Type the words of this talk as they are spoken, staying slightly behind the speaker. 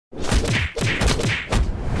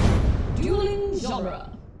genre.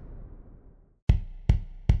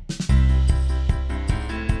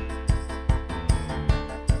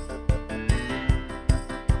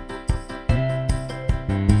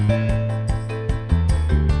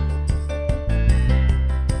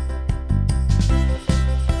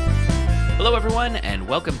 Hello, everyone, and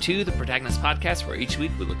welcome to the Protagonist Podcast, where each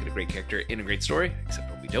week we look at a great character in a great story,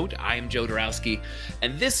 except when we don't. I am Joe Dorowski,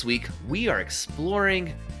 and this week we are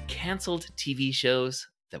exploring canceled TV shows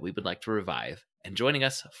that we would like to revive. And joining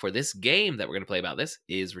us for this game that we're going to play about this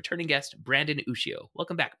is returning guest Brandon Ushio.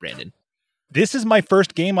 Welcome back, Brandon. This is my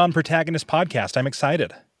first game on Protagonist Podcast. I'm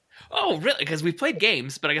excited. Oh, really? Because we've played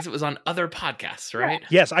games, but I guess it was on other podcasts, right?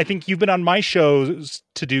 Yes, I think you've been on my shows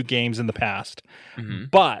to do games in the past,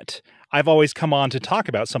 but I've always come on to talk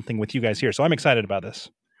about something with you guys here, so I'm excited about this.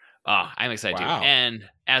 Oh, I'm excited too. And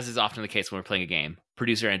as is often the case when we're playing a game,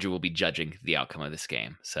 producer Andrew will be judging the outcome of this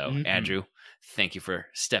game. So, Andrew, thank you for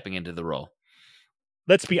stepping into the role.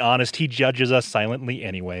 Let's be honest, he judges us silently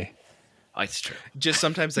anyway. Oh, it's true. Just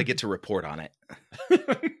sometimes I get to report on it.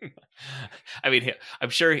 I mean, I'm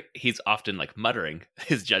sure he's often like muttering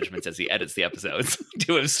his judgments as he edits the episodes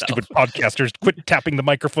to himself. Stupid podcasters, quit tapping the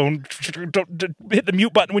microphone. Don't hit the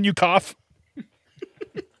mute button when you cough.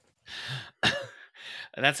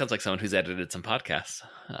 That sounds like someone who's edited some podcasts,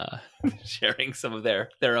 sharing some of their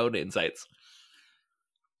own insights.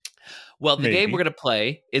 Well, the game we're going to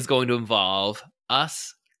play is going to involve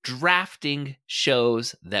us drafting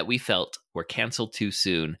shows that we felt were canceled too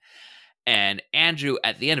soon. And Andrew,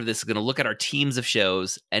 at the end of this, is going to look at our teams of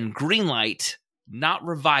shows and greenlight not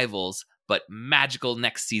revivals, but magical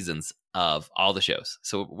next seasons of all the shows.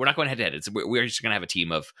 So we're not going head to head. We're just going to have a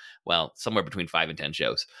team of, well, somewhere between 5 and 10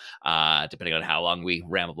 shows, depending on how long we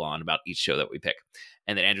ramble on about each show that we pick.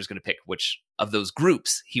 And then Andrew's going to pick which of those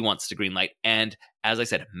groups he wants to greenlight. And as I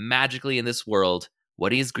said, magically in this world,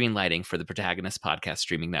 what he is greenlighting for the Protagonist Podcast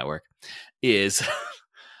streaming network is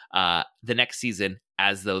the next season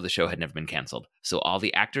as though the show had never been canceled. So all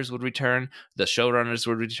the actors would return, the showrunners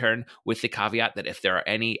would return, with the caveat that if there are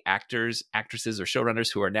any actors, actresses, or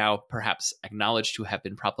showrunners who are now perhaps acknowledged to have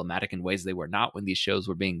been problematic in ways they were not when these shows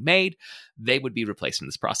were being made, they would be replaced in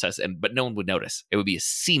this process, but no one would notice. It would be a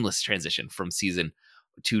seamless transition from season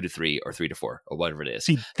 2 to 3 or 3 to 4 or whatever it is.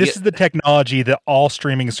 See, this is the technology that all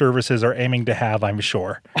streaming services are aiming to have, I'm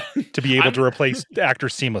sure, to be able to replace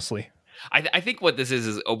actors seamlessly. I think what this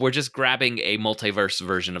is we're just grabbing a multiverse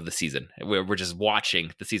version of the season. We're just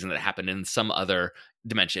watching the season that happened in some other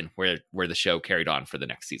dimension where the show carried on for the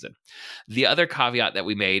next season. The other caveat that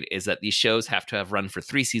we made is that these shows have to have run for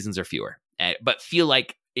 3 seasons or fewer, but feel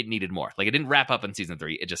like it needed more. Like it didn't wrap up in season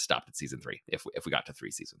 3. It just stopped at season 3 if we got to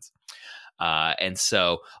 3 seasons. And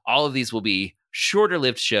so all of these will be shorter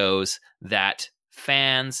lived shows that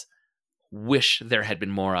fans wish there had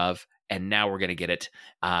been more of. And now we're going to get it.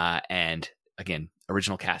 And again,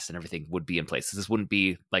 original cast and everything would be in place. This wouldn't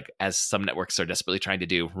be like, as some networks are desperately trying to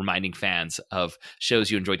do, reminding fans of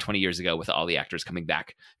shows you enjoyed 20 years ago with all the actors coming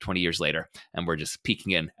back 20 years later. And we're just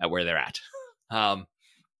peeking in at where they're at.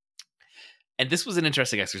 And this was an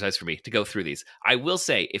interesting exercise for me to go through these. I will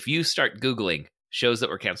say, if you start Googling shows that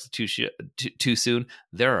were canceled too soon,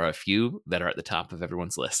 there are a few that are at the top of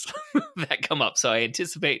everyone's list that come up. So I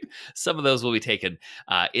anticipate some of those will be taken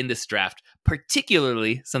in this draft,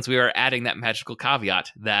 particularly since we are adding that magical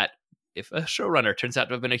caveat that if a showrunner turns out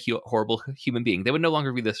to have been a horrible human being, they would no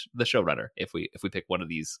longer be the showrunner if we pick one of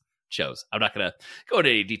these shows. I'm not going to go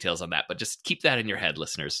into any details on that, but just keep that in your head,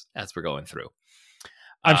 listeners, as we're going through.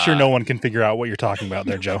 I'm sure no one can figure out what you're talking about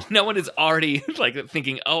there, Joe. No one is already like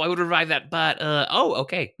thinking, "Oh, I would revive that," but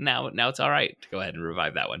okay, now it's all right to go ahead and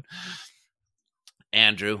revive that one.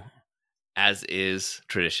 Andrew, as is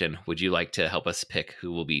tradition, would you like to help us pick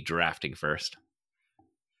who will be drafting first?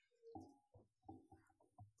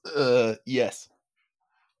 Yes.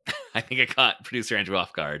 I think I caught producer Andrew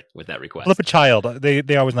off guard with that request. Flip a child.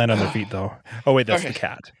 They always land on their feet, though. Oh wait, that's the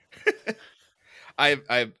cat.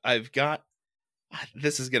 I've got.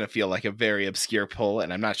 This is going to feel like a very obscure pull,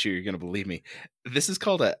 and I'm not sure you're going to believe me. This is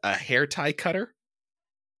called a hair tie cutter.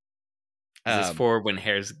 Is this for when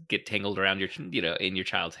hairs get tangled around in your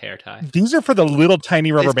child's hair tie? These are for the little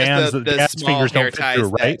tiny rubber bands that the fingers don't fit through,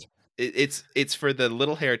 right? It's for the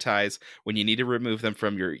little hair ties when you need to remove them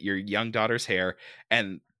from your young daughter's hair.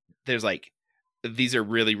 And there's these are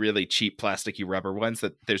really, really cheap plasticky rubber ones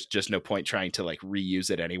that there's just no point trying to reuse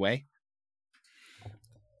it anyway.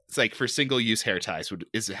 It's like for single-use hair ties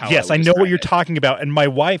is how. Yes, I know what you're talking about. And my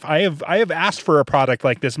wife, I have asked for a product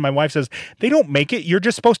like this, and my wife says they don't make it. You're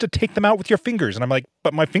just supposed to take them out with your fingers. And I'm like,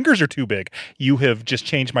 but my fingers are too big. You have just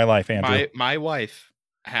changed my life, Andrew. My wife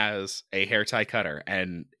has a hair tie cutter,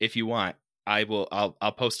 and if you want,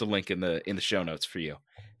 I'll post a link in the show notes for you.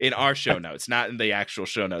 In our show notes, not in the actual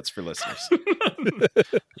show notes for listeners.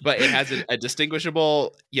 But it has a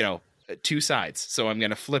distinguishable, two sides. So I'm going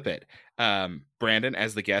to flip it. Brandon,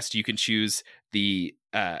 as the guest, you can choose the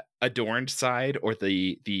adorned side or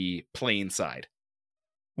the plain side.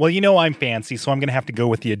 Well, I'm fancy, so I'm going to have to go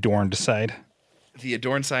with the adorned side. The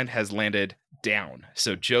adorned side has landed down.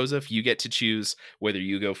 So Joseph, you get to choose whether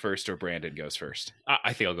you go first or Brandon goes first.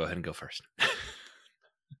 I think I'll go ahead and go first.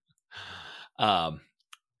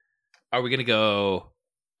 Are we going to go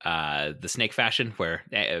the snake fashion where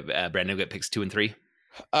Brandon picks 2 and 3?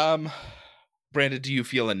 Brandon, do you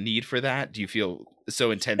feel a need for that? Do you feel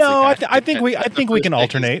so intensely? No, I think we can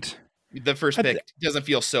alternate. The first pick doesn't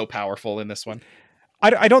feel so powerful in this one.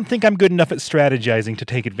 I don't think I'm good enough at strategizing to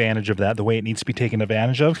take advantage of that the way it needs to be taken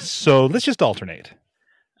advantage of. So let's just alternate.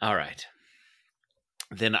 All right.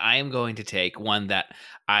 Then I am going to take one that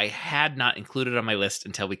I had not included on my list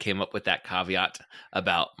until we came up with that caveat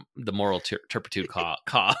about the moral turpitude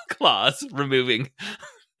clause removing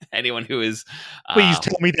anyone who is... Please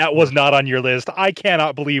tell me that was not on your list. I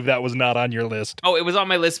cannot believe that was not on your list. Oh, it was on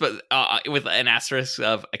my list, but with an asterisk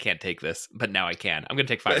of I can't take this, but now I can. I'm going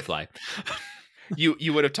to take Firefly.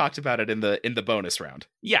 You would have talked about it in the bonus round.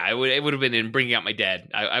 Yeah, it would have been in Bringing Out My Dead.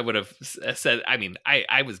 I would have said. I mean,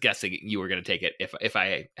 I was guessing you were going to take it if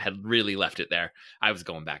I had really left it there. I was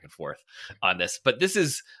going back and forth on this, but this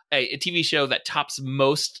is a TV show that tops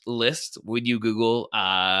most lists when you Google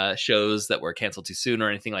shows that were canceled too soon or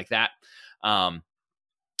anything like that.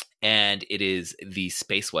 And it is the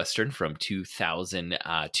space western from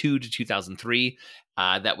 2002 to 2003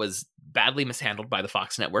 that was badly mishandled by the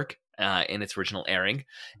Fox network in its original airing,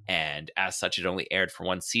 and as such it only aired for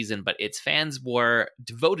one season, but its fans were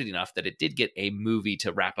devoted enough that it did get a movie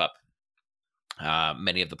to wrap up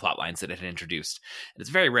many of the plot lines that it had introduced. And it's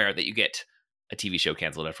very rare that you get a TV show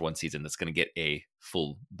canceled after one season that's going to get a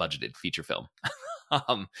full budgeted feature film.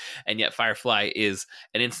 And yet Firefly is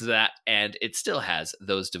an instance of that, and it still has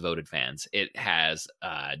those devoted fans. It has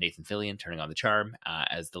Nathan Fillion turning on the charm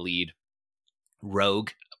as the lead rogue,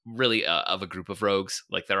 really of a group of rogues.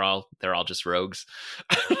 Like they're all just rogues.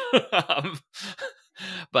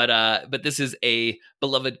 But this is a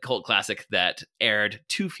beloved cult classic that aired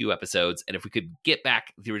too few episodes, and if we could get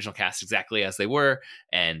back the original cast exactly as they were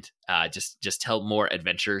and just tell more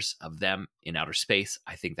adventures of them in outer space,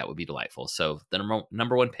 I think that would be delightful. So the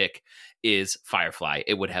number one pick is Firefly.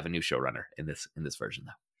 It would have a new showrunner in this version,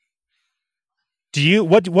 though.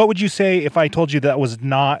 What would you say if I told you that was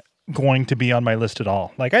not going to be on my list at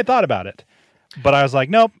all? Like, I thought about it, but I was like,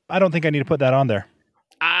 nope, I don't think I need to put that on there.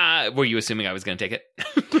 Were you assuming I was going to take it?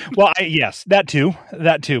 Well, yes, that too.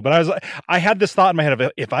 But I had this thought in my head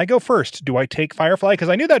of, if I go first, do I take Firefly? Because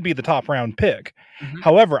I knew that'd be the top round pick. Mm-hmm.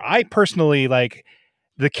 However, I personally like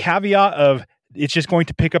the caveat of it's just going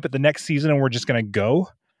to pick up at the next season and we're just going to go.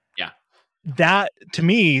 Yeah. That, to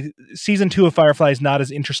me, season 2 of Firefly is not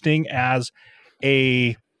as interesting as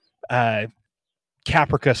a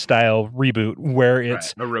Caprica style reboot where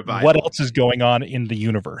it's what else is going on in the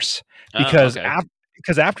universe.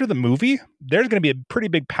 Because after the movie, there's going to be a pretty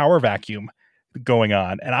big power vacuum going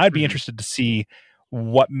on. And I'd be interested to see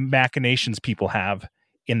what machinations people have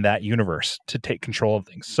in that universe to take control of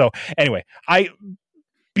things. So anyway,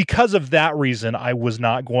 because of that reason, I was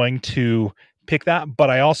not going to pick that, but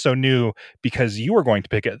I also knew because you were going to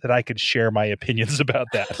pick it that I could share my opinions about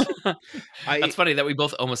that. That's funny that we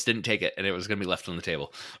both almost didn't take it and it was going to be left on the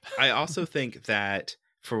table. I also think that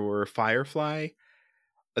for Firefly,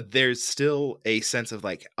 there's still a sense of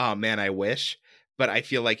like, oh man, I wish, but I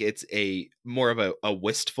feel like it's more of a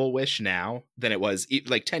wistful wish now than it was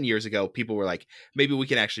like 10 years ago. People were like, maybe we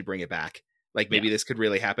can actually bring it back. Like maybe this could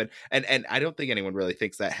really happen. And I don't think anyone really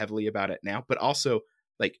thinks that heavily about it now, but also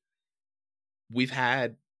like we've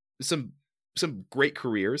had some great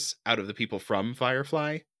careers out of the people from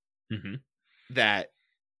Firefly that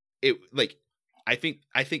it like, I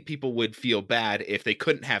think people would feel bad if they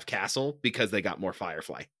couldn't have Castle because they got more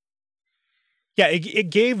Firefly. Yeah, it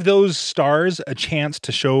gave those stars a chance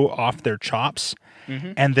to show off their chops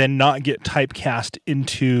and then not get typecast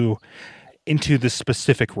into the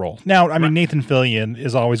specific role. Now, I mean, Nathan Fillion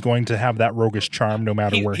is always going to have that roguish charm no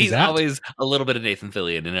matter where he's at. He's always a little bit of Nathan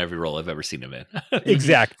Fillion in every role I've ever seen him in.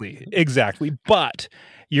 Exactly. But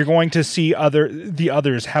you're going to see the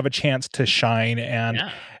others have a chance to shine and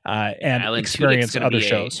experience other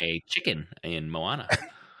shows. A chicken in Moana.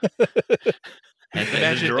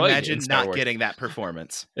 Imagine not getting that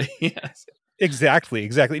performance. Yes.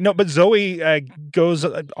 Exactly. No, but Zoe goes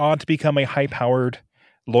on to become a high-powered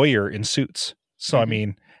lawyer in Suits. So, I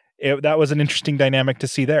mean, that was an interesting dynamic to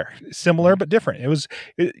see there. Similar but different.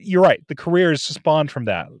 You're right. The careers spawned from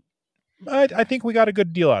that. I think we got a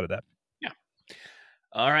good deal out of that. Yeah.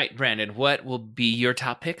 All right, Brandon, what will be your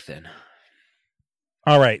top pick then?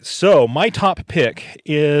 All right, so my top pick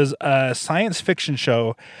is a science fiction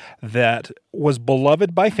show that was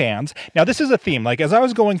beloved by fans. Now, this is a theme. Like, as I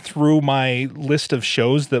was going through my list of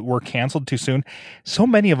shows that were canceled too soon, so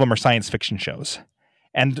many of them are science fiction shows.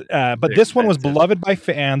 And but this one was beloved by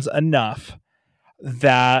fans enough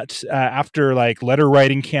that after like letter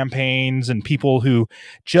writing campaigns and people who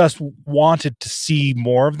just wanted to see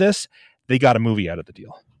more of this, they got a movie out of the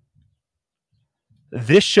deal.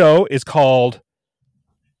 This show is called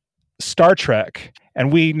Star Trek,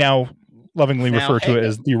 and we now lovingly refer to it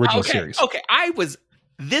as the original series. Okay, I was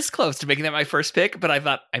this close to making that my first pick, but I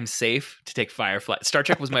thought I'm safe to take Firefly. Star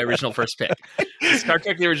Trek was my original first pick. Star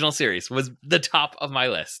Trek, the original series, was the top of my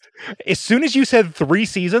list. As soon as you said 3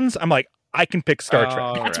 seasons, I'm like, I can pick Star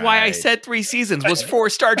Trek. That's why I said 3 seasons was for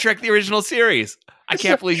Star Trek, the original series. I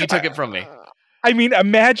can't believe you took it from me. I mean,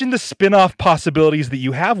 imagine the spin-off possibilities that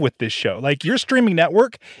you have with this show. Like, your streaming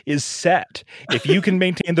network is set. If you can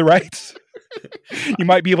maintain the rights, you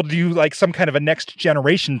might be able to do like some kind of a next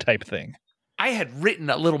generation type thing. I had written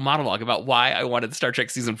a little monologue about why I wanted Star Trek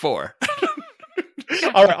season 4.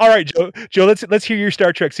 All right, Joe. Joe, let's hear your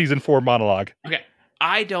Star Trek season 4 monologue. Okay.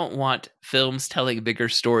 I don't want films telling bigger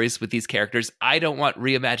stories with these characters. I don't want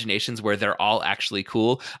reimaginations where they're all actually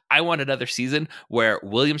cool. I want another season where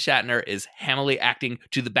William Shatner is hammily acting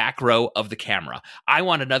to the back row of the camera. I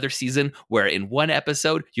want another season where in one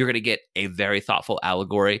episode, you're going to get a very thoughtful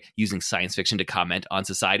allegory using science fiction to comment on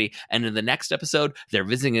society. And in the next episode, they're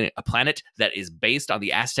visiting a planet that is based on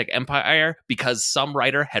the Aztec Empire because some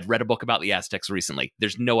writer had read a book about the Aztecs recently.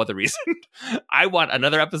 There's no other reason. I want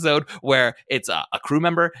another episode where it's a crew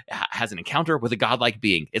member has an encounter with a godlike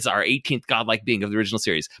being. It's our 18th godlike being of the original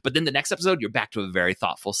series. But then the next episode, you're back to a very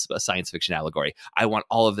thoughtful science fiction allegory. I want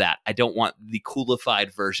all of that. I don't want the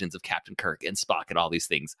coolified versions of Captain Kirk and Spock and all these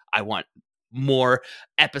things. I want more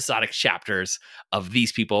episodic chapters of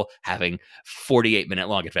these people having 48-minute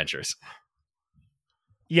long adventures.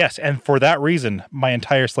 Yes, and for that reason, my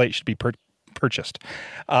entire slate should be purchased.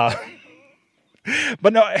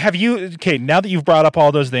 But no, now that you've brought up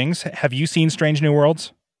all those things, have you seen Strange New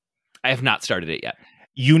Worlds? I have not started it yet.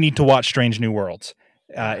 You need to watch Strange New Worlds.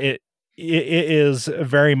 It is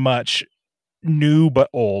very much new but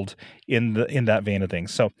old in that vein of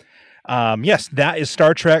things. So, yes, that is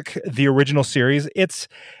Star Trek, the original series. It's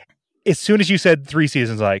as soon as you said 3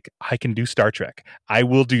 seasons, like, I can do Star Trek. I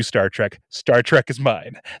will do Star Trek. Star Trek is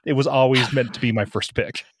mine. It was always meant to be my first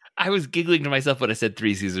pick. I was giggling to myself when I said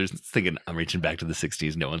 3 seasons, thinking, I'm reaching back to the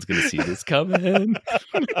 60s. No one's going to see this coming.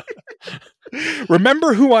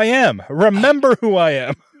 Remember who I am. Remember who I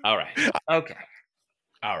am. All right. Okay.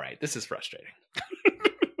 All right. This is frustrating.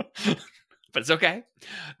 But it's okay.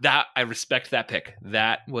 That I respect that pick.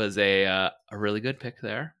 That was a really good pick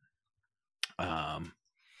there.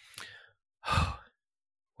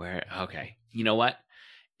 Okay. You know what?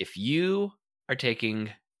 If you are taking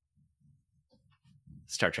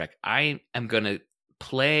Star Trek, I am going to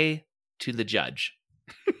play to the judge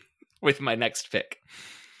with my next pick.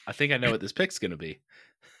 I think I know what this pick's going to be.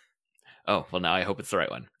 Oh, well, now I hope it's the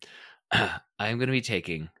right one. I'm going to be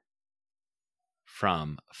taking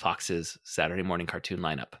from Fox's Saturday morning cartoon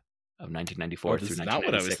lineup of 1994 through 1996. Not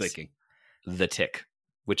what I was thinking. The Tick,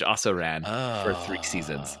 which also ran for 3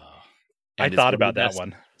 seasons. And I thought about that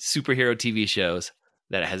one. Superhero TV shows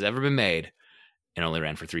that has ever been made, and only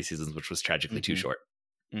ran for 3 seasons, which was tragically too short.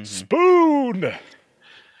 Mm-hmm. Spoon.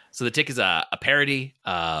 So The Tick is a parody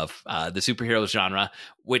of the superhero genre,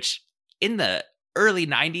 which in the early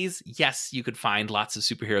 90s, yes, you could find lots of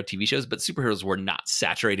superhero TV shows, but superheroes were not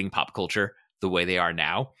saturating pop culture the way they are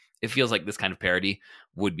now. It feels like this kind of parody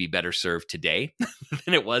would be better served today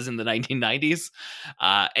than it was in the 1990s.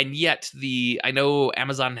 And yet I know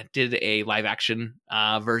Amazon did a live action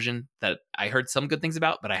version that I heard some good things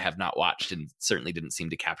about, but I have not watched and certainly didn't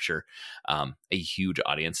seem to capture a huge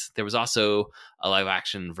audience. There was also a live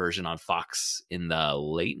action version on Fox in the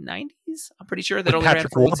late 90s. I'm pretty sure that only ran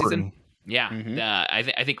for 1 season. Yeah. Mm-hmm.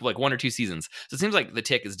 I think like 1 or 2 seasons. So it seems like The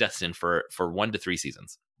Tick is destined for 1 to 3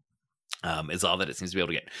 seasons. Is all that it seems to be able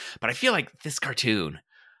to get. But I feel like this cartoon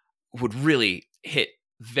would really hit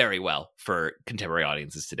very well for contemporary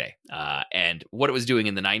audiences today. And what it was doing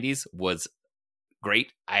in the 90s was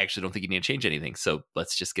great. I actually don't think you need to change anything. So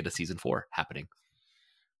let's just get a season 4 happening.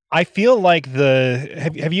 I feel like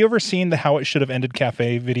have you ever seen the How It Should Have Ended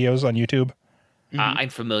Cafe videos on YouTube? I'm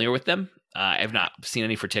familiar with them. I've not seen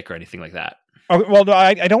any for Tick or anything like that. Well, no,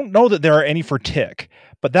 I don't know that there are any for Tick,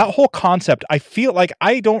 but that whole concept, I feel like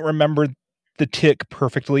I don't remember the Tick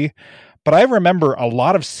perfectly, but I remember a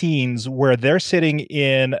lot of scenes where they're sitting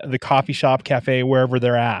in the coffee shop, cafe, wherever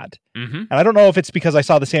they're at. Mm-hmm. And I don't know if it's because I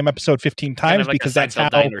saw the same episode 15 times, kind of like because that's how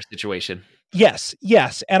diner situation. Yes.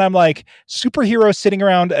 And I'm like, superheroes sitting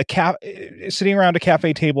around a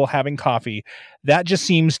cafe table having coffee. That just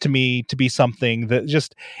seems to me to be something that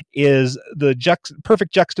just is the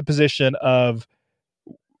perfect juxtaposition of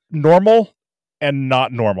normal and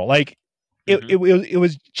not normal. Like it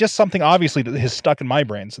was just something obviously that has stuck in my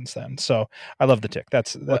brain since then. So I love the Tick.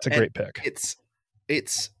 That's a great pick.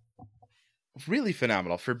 It's really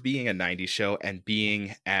phenomenal for being a 90s show and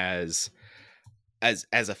being as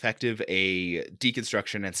effective a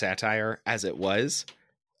deconstruction and satire as it was,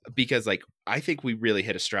 because like I think we really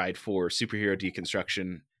hit a stride for superhero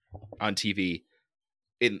deconstruction on TV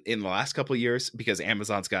in the last couple of years, because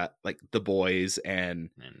Amazon's got like The Boys and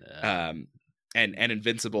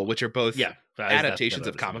Invincible, which are both adaptations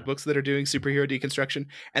of comic books that are doing superhero deconstruction.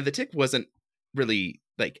 And the Tick wasn't really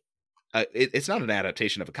like it's not an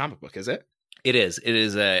adaptation of a comic book, is it? It is. It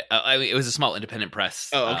is it was a small independent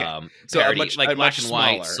press. Oh, okay. So parody, like Black and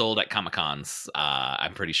White, sold at Comic-Cons.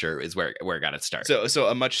 I'm pretty sure is where it got its start. So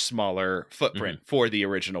a much smaller footprint for the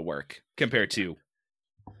original work compared to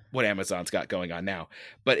what Amazon's got going on now.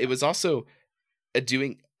 But it was also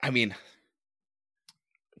kind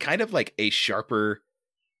of like a sharper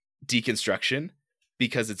deconstruction,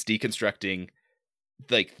 because it's deconstructing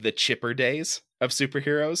like the chipper days of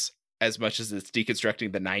superheroes as much as it's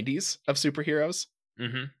deconstructing the 90s of superheroes.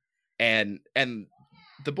 Mm-hmm. And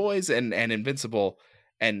The Boys and Invincible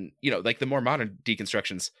and, like the more modern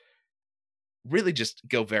deconstructions really just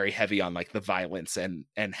go very heavy on like the violence and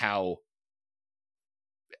how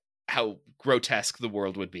grotesque the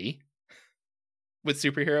world would be with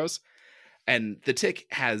superheroes. And the Tick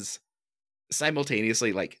has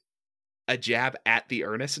simultaneously like a jab at the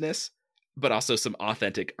earnestness, but also some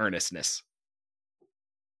authentic earnestness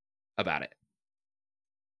about it.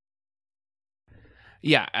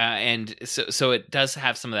 Yeah, and so it does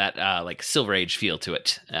have some of that like Silver Age feel to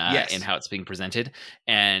it in how it's being presented.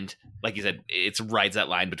 And like you said, it rides that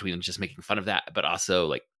line between just making fun of that, but also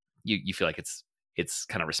like you feel like it's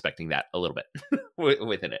kind of respecting that a little bit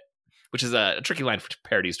within it, which is a tricky line for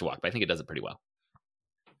parodies to walk, but I think it does it pretty well.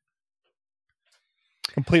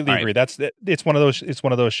 Completely agree. It's one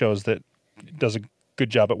of those shows that does a good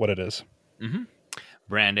job at what it is. Mm-hmm.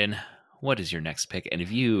 Brandon, what is your next pick? And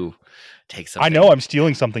if you take something, I know I'm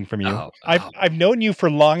stealing something from you. I've known you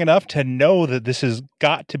for long enough to know that this has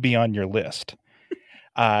got to be on your list.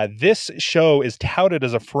 This show is touted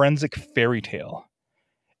as a forensic fairy tale.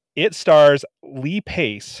 It stars Lee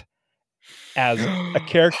Pace as a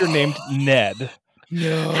character named Ned.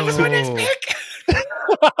 No, that was my next pick.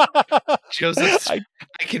 Joseph, I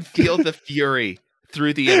can feel the fury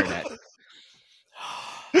through the internet.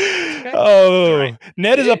 Okay. Oh,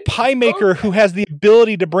 Ned is a pie maker who has the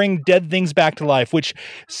ability to bring dead things back to life, which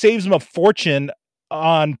saves him a fortune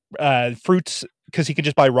on fruits, because he can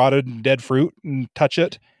just buy rotted dead fruit and touch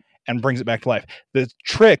it and brings it back to life. The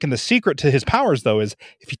trick and the secret to his powers, though, is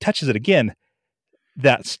if he touches it again,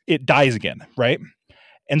 it dies again, right?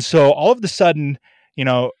 And so all of a sudden,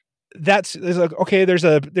 there's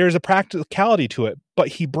a practicality to it, but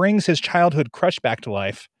he brings his childhood crush back to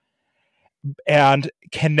life and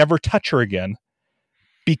can never touch her again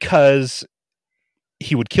because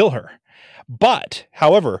he would kill her. But,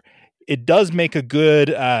 however, it does make a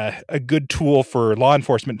good tool for law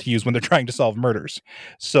enforcement to use when they're trying to solve murders.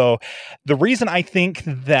 So the reason I think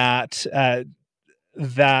that I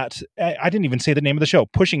didn't even say the name of the show,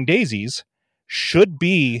 Pushing Daisies, should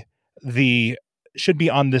be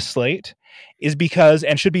on this slate is because,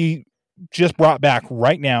 and should be just brought back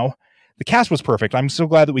right now. The cast was perfect. I'm so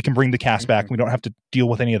glad that we can bring the cast back. We don't have to deal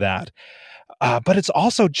with any of that. But it's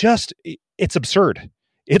also it's absurd.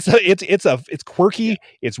 It's quirky.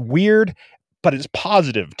 It's weird, but it's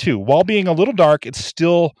positive too. While being a little dark, it's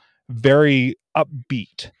still very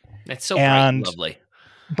upbeat. It's so bright and lovely.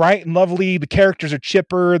 Bright and lovely. The characters are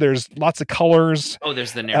chipper. There's lots of colors. Oh,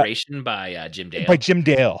 there's the narration by Jim Dale. By Jim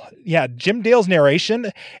Dale. Yeah, Jim Dale's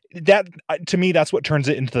narration, that to me, that's what turns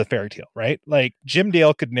it into the fairy tale, right? Like Jim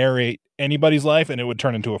Dale could narrate anybody's life and it would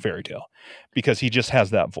turn into a fairy tale because he just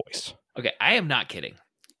has that voice. Okay, I am not kidding.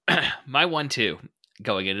 My 1-2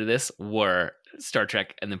 going into this were Star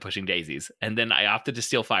Trek and then Pushing Daisies. And then I opted to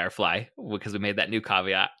steal Firefly because we made that new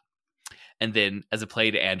caveat. And then as a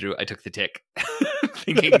play to Andrew, I took the Tick.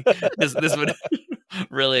 Thinking this would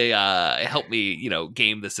really help me,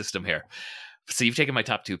 game the system here. So you've taken my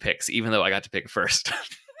top 2 picks, even though I got to pick first.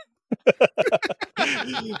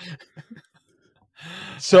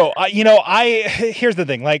 So, here's the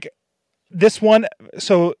thing. Like this one,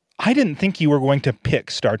 so I didn't think you were going to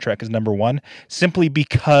pick Star Trek as number one, simply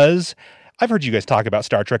because I've heard you guys talk about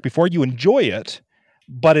Star Trek before. You enjoy it,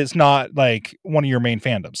 but it's not like one of your main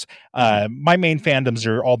fandoms. My main fandoms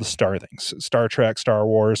are all the Star things: Star Trek, Star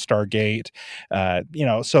Wars, Stargate.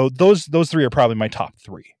 So those three are probably my top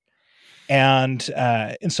three. And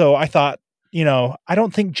so I thought, I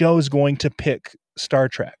don't think Joe's going to pick Star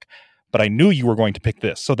Trek, but I knew you were going to pick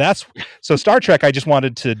this. So Star Trek, I just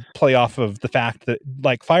wanted to play off of the fact that,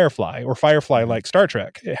 like Firefly, like Star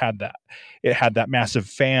Trek, it had that massive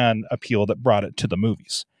fan appeal that brought it to the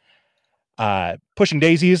movies. Pushing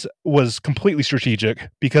Daisies was completely strategic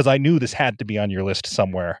because I knew this had to be on your list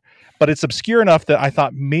somewhere, but it's obscure enough that I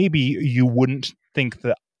thought maybe you wouldn't think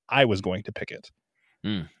that I was going to pick it.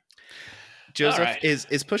 Joseph, right.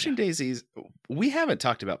 Is Pushing Daisies? We haven't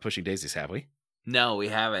talked about Pushing Daisies, have we? No, we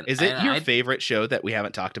haven't. Is it your favorite show that we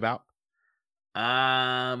haven't talked about?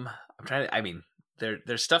 I'm trying to. I mean,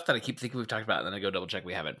 there's stuff that I keep thinking we've talked about, and then I go double check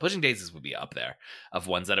we haven't. Pushing Daisies would be up there of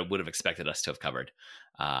ones that I would have expected us to have covered.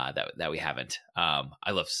 That we haven't.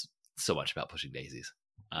 I love so much about Pushing Daisies.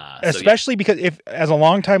 Especially because as a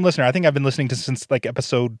longtime listener, I think I've been listening to since like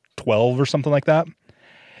episode 12 or something like that.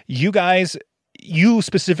 You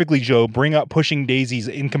specifically, Joe, bring up Pushing Daisies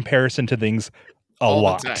in comparison to things all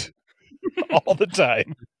lot. All the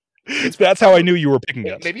time. That's how I knew you were picking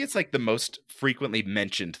it. Maybe it's like the most frequently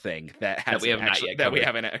mentioned thing that we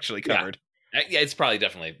haven't actually covered. Yeah, it's probably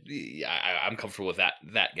definitely. I'm comfortable with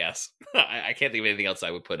that guess. I can't think of anything else I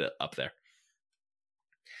would put it up there.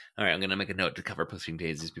 All right, I'm going to make a note to cover Pushing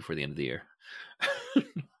Daisies before the end of the year.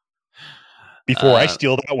 Before I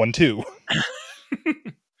steal that one too.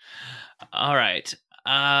 All right.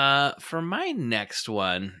 For my next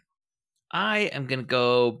one, I am going to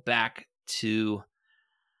go back to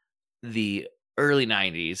the early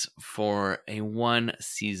 90s for a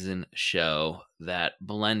one-season show that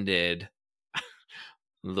blended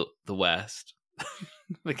the West,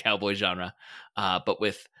 the cowboy genre, but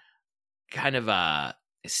with kind of a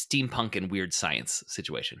steampunk and weird science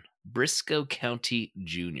situation. Briscoe County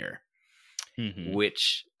Jr.,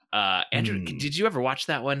 which... Andrew, did you ever watch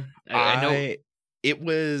that one? I know it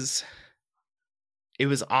was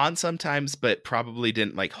on sometimes, but probably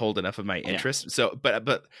didn't like hold enough of my interest. Yeah. So,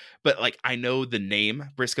 but like I know the name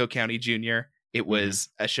Briscoe County Jr. It was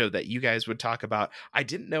a show that you guys would talk about. I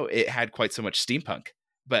didn't know it had quite so much steampunk,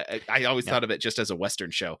 but I always thought of it just as a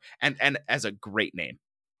Western show and as a great name.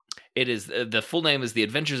 It is. The full name is The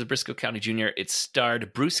Adventures of Briscoe County Jr. It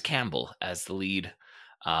starred Bruce Campbell as the lead.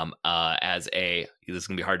 As this is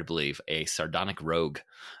gonna be hard to believe, a sardonic rogue.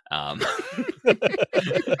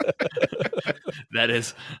 That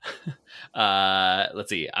is, let's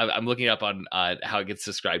see. I'm looking up on how it gets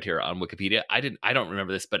described here on Wikipedia. I don't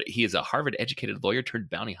remember this, but he is a Harvard-educated lawyer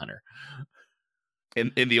turned bounty hunter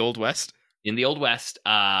in the Old West. In the Old West,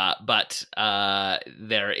 but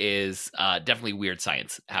there is definitely weird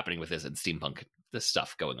science happening with this and steampunk, this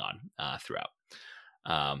stuff going on throughout.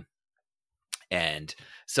 And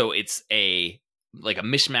so it's a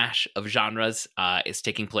mishmash of genres is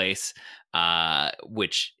taking place,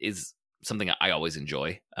 which is something I always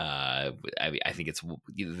enjoy. I think it's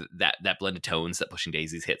that blend of tones that Pushing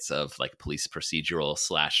Daisies hits of like police procedural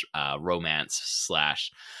 / romance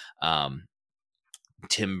 /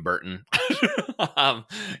 Tim Burton, all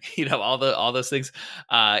those things.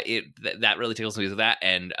 That really tickles me with that.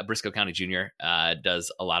 And Briscoe County Jr.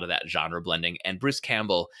 Does a lot of that genre blending. And Bruce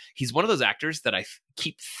Campbell, he's one of those actors that I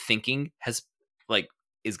keep thinking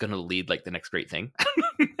is going to lead like the next great thing.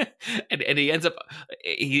 and he ends up,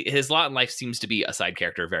 his lot in life seems to be a side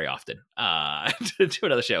character very often to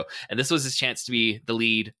another show. And this was his chance to be the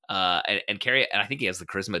lead and carry it. And I think he has the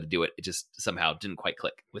charisma to do it. It just somehow didn't quite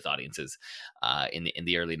click with audiences in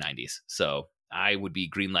the early 90s. So I would be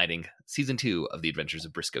greenlighting season 2 of The Adventures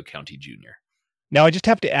of Briscoe County Jr. Now, I just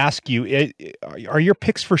have to ask you, are your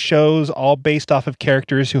picks for shows all based off of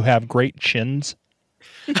characters who have great chins?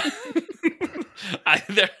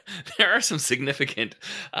 There are some significant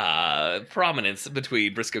prominence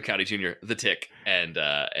between Briscoe County Jr., The Tick, and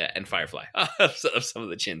Firefly of some of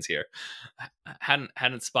the chins here.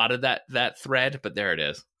 Hadn't spotted that thread, but there it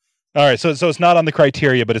is. All right, so it's not on the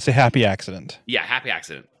criteria, but it's a happy accident. Yeah, happy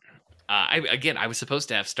accident. I was supposed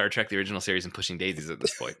to have Star Trek: The Original Series and Pushing Daisies at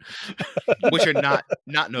this point, which are not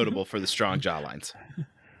notable for the strong jawlines.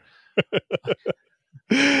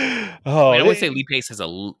 I always say Lee Pace has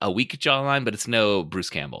a weak jawline, but it's no Bruce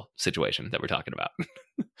Campbell situation that we're talking about.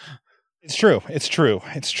 It's true. It's true.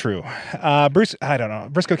 It's true. Bruce, I don't know.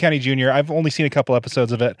 Briscoe County Jr., I've only seen a couple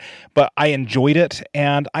episodes of it, but I enjoyed it,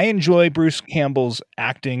 and I enjoy Bruce Campbell's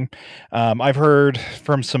acting. I've heard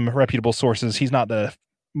from some reputable sources he's not the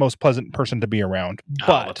most pleasant person to be around,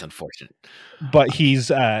 but that's unfortunate. But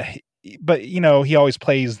he's, but you know, he always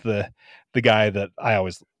plays the guy that I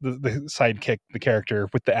always the sidekick, the character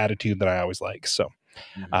with the attitude that I always like. So,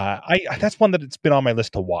 that's one that it's been on my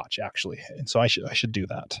list to watch actually, and so I should do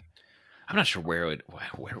that. I'm not sure where it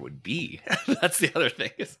would be. That's the other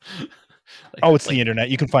thing. It's the internet.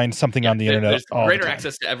 You can find something on the internet. There's greater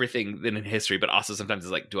access to everything than in history, but also sometimes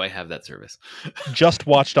it's like, do I have that service?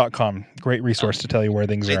 Justwatch.com. Great resource to tell you where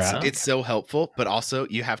things are at. It's so helpful, but also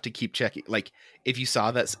you have to keep checking. Like, if you saw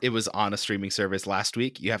that it was on a streaming service last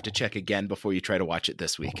week, you have to check again before you try to watch it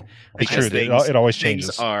this week. Because it always changes.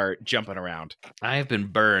 Things are jumping around. I have been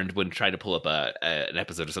burned when trying to pull up an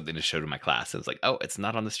episode or something to show to my class. It was like, oh, it's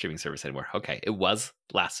not on the streaming service anymore. Okay, it was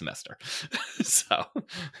last semester. So...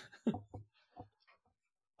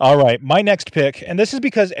 All right, my next pick, and this is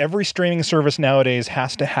because every streaming service nowadays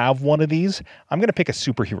has to have one of these. I'm going to pick a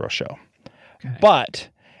superhero show. Okay. But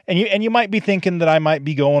you might be thinking that I might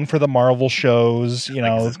be going for the Marvel shows, you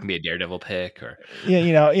know. This can be a Daredevil pick, or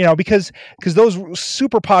because those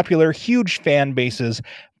super popular, huge fan bases.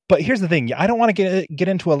 But here's the thing: I don't want to get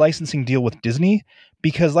into a licensing deal with Disney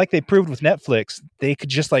because, like they proved with Netflix, they could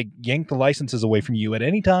just like yank the licenses away from you at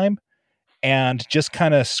any time and just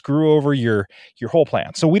kind of screw over your whole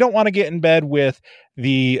plan. So we don't want to get in bed with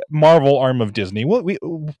the Marvel arm of Disney.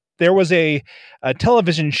 There was a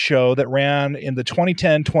television show that ran in the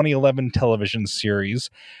 2010-2011 television series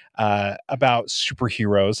about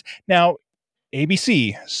superheroes. Now,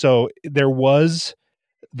 ABC, so there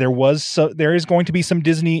is going to be some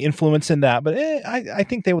Disney influence in that, but I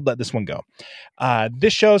think they would let this one go.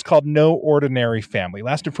 This show is called No Ordinary Family.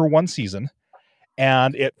 Lasted for one season.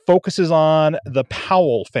 And it focuses on the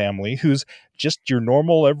Powell family, who's just your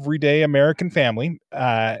normal, everyday American family,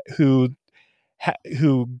 who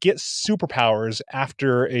gets superpowers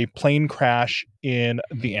after a plane crash in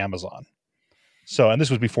the Amazon. So, and this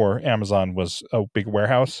was before Amazon was a big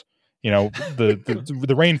warehouse. You know, the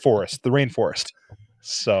rainforest, the rainforest.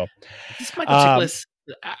 So, this Michael Chiklis.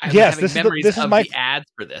 Yes, this is the ads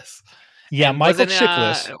for this. Yeah, and Michael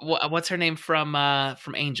Chiklis. What's her name from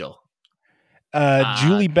Angel?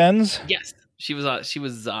 Julie Benz. Yes, she was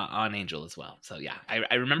on Angel as well. So yeah,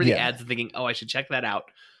 I remember the ads and thinking, oh, I should check that out.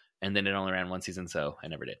 And then it only ran one season, so I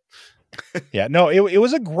never did. Yeah, no, it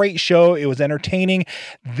was a great show. It was entertaining.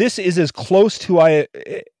 This is as close to I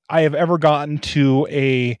have ever gotten to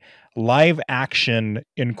a live action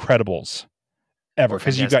Incredibles ever,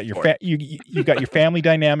 because you got your you got your family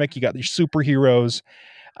dynamic, you got your superheroes.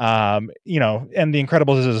 And The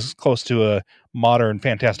Incredibles is as close to a modern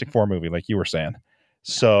Fantastic Four movie, like you were saying.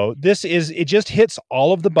 So it just hits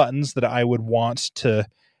all of the buttons that I would want to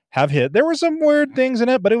have hit. There were some weird things in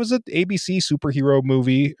it, but it was an ABC superhero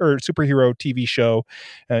movie or superhero TV show.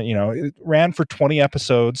 It ran for 20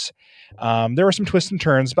 episodes. There were some twists and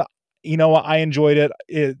turns, but I enjoyed it.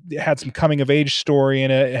 It had some coming of age story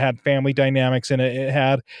in it. It had family dynamics in it. It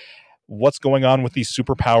had what's going on with these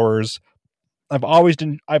superpowers. I've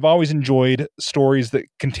always enjoyed stories that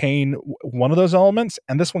contain one of those elements,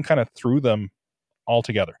 and this one kind of threw them all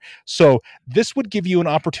together. So this would give you an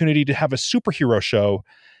opportunity to have a superhero show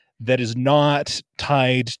that is not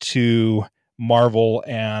tied to Marvel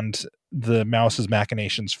and the Mouse's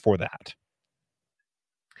machinations for that.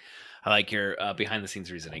 I like your behind the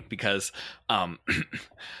scenes reasoning because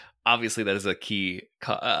obviously that is a key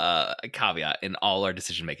caveat in all our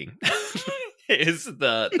decision making. Is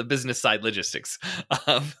the business side logistics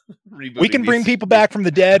of rebooting. We can bring people back from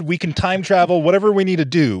the dead. We can time travel, whatever we need to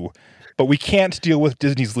do, but we can't deal with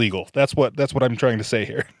Disney's legal. That's what I'm trying to say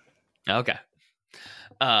here. Okay.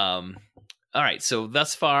 All right. So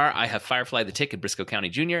thus far, I have Firefly the Tick and Briscoe County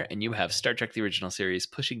Jr., and you have Star Trek the Original Series,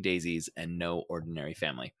 Pushing Daisies, and No Ordinary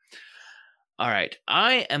Family. All right.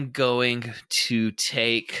 I am going to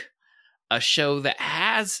take a show that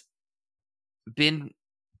has been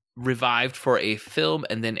revived for a film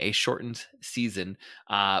and then a shortened season,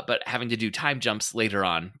 but having to do time jumps later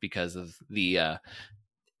on because of the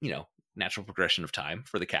natural progression of time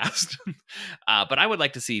for the cast. But I would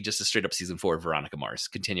like to see just a straight up season 4 of Veronica Mars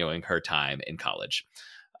continuing her time in college.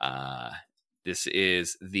 This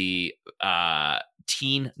is the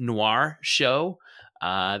teen noir show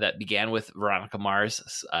that began with Veronica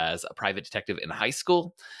Mars as a private detective in high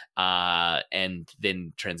school, and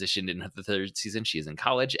then transitioned in the third season. She is in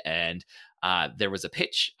college, and there was a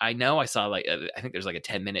pitch. I saw I think there's like a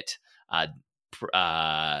 10-minute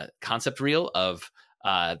concept reel of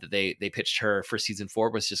that they pitched her for season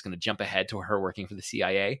 4 was just going to jump ahead to her working for the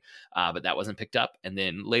CIA, but that wasn't picked up. And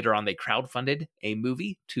then later on, they crowdfunded a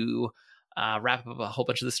movie to wrap up a whole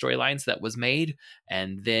bunch of the storylines that was made.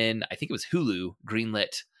 And then I think it was Hulu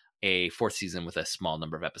greenlit a 4th season with a small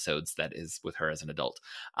number of episodes that is with her as an adult.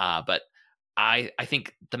 But I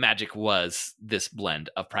think the magic was this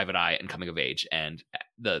blend of Private Eye and Coming of Age, and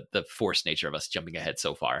the forced nature of us jumping ahead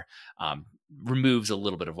so far removes a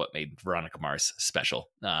little bit of what made Veronica Mars special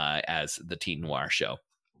as the teen noir show.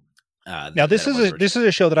 Now this is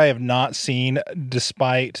a show that I have not seen,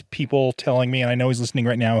 despite people telling me, and I know he's listening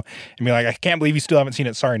right now and be like, I can't believe you still haven't seen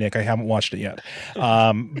it. Sorry, Nick, I haven't watched it yet.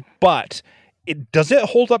 But does it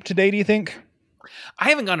hold up today, do you think? I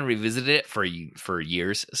haven't gone and revisited it for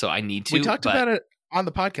years, so I need to. We talked about it on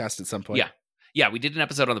the podcast at some point. Yeah, we did an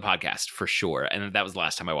episode on the podcast for sure, and that was the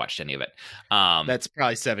last time I watched any of it. That's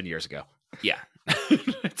probably 7 years ago. Yeah,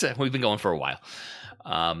 we've been going for a while.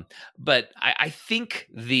 But I think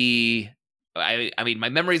I mean, my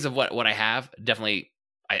memories of what I have definitely,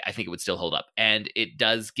 I think it would still hold up, and it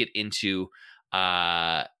does get into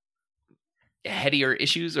headier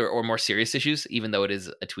issues or more serious issues, even though it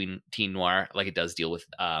is a teen noir. Like, it does deal with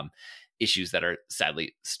issues that are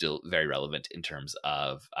sadly still very relevant in terms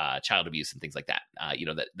of child abuse and things like that,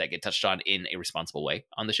 that get touched on in a responsible way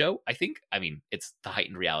on the show. I think, I mean, it's the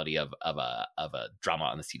heightened reality of a drama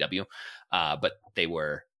on the CW, but they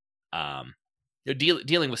were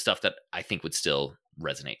dealing with stuff that I think would still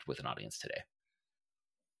resonate with an audience today.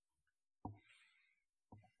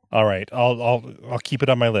 All right, I'll keep it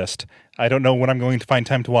on my list. I don't know when I'm going to find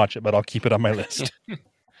time to watch it, but I'll keep it on my list.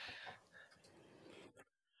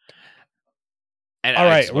 And all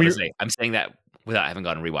right, I'm saying that without having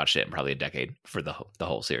gone and rewatched it in probably a decade for the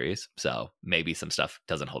whole series. So maybe some stuff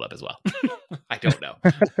doesn't hold up as well. I don't know.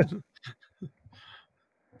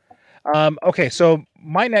 Okay, so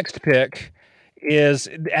my next pick is,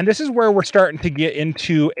 and this is where we're starting to get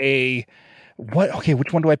into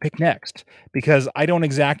which one do I pick next? Because I don't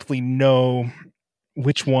exactly know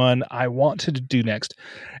which one I want to do next.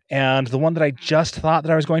 And the one that I just thought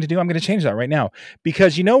that I was going to do, I'm going to change that right now.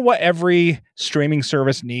 Because you know what every streaming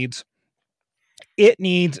service needs? It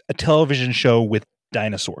needs a television show with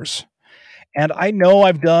dinosaurs. And I know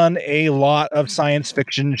I've done a lot of science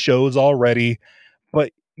fiction shows already,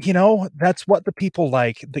 but that's what the people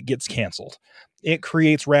like that gets canceled. It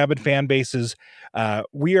creates rabid fan bases.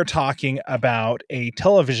 We are talking about a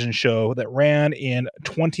television show that ran in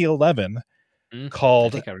 2011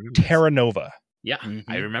 called Terra Nova. Yeah,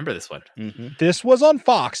 I remember this one. Mm-hmm. This was on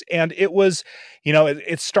Fox, and it was,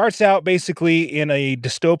 it starts out basically in a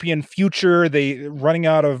dystopian future. They running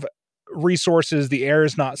out of resources. The air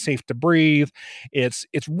is not safe to breathe. It's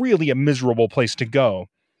really a miserable place to go.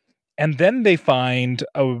 And then they find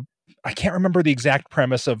I can't remember the exact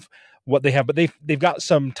premise of what they have, but they've got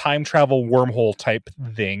some time travel wormhole type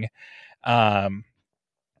thing, and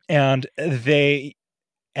they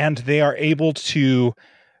are able to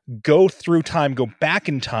go through time, go back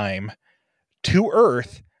in time to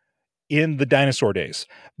Earth in the dinosaur days.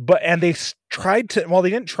 And they tried to, well, they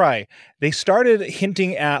didn't try. They started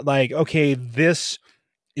hinting at like, okay, this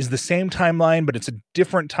is the same timeline, but it's a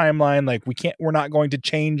different timeline. Like, we're not going to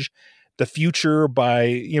change the future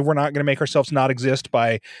by, we're not going to make ourselves not exist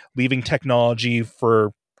by leaving technology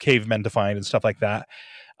for cavemen to find and stuff like that.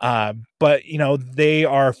 But they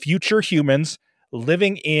are future humans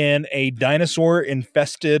living in a dinosaur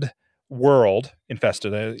infested world.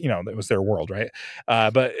 It was their world, right?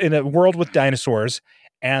 But in a world with dinosaurs,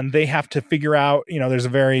 and they have to figure out, there's a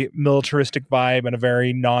very militaristic vibe and a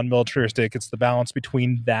very non-militaristic. It's the balance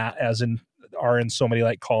between that as in so many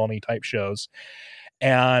like colony type shows.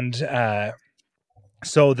 And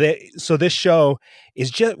so this show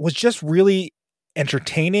was just really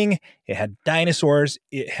entertaining. It had dinosaurs,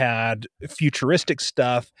 it had futuristic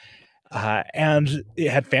stuff, and it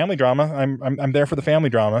had family drama. I'm there for the family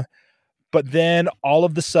drama. But then all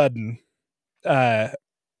of the sudden,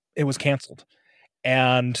 it was canceled.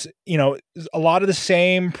 And, a lot of the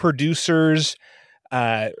same producers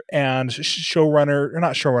and not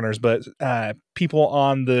showrunners, but people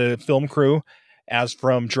on the film crew as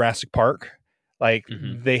from Jurassic Park. Like,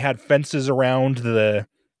 they had fences around the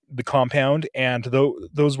compound, and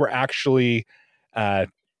those were actually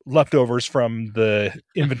leftovers from the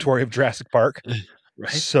inventory of Jurassic Park.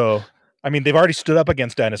 Right. So, I mean, they've already stood up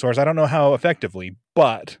against dinosaurs. I don't know how effectively,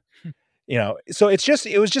 but so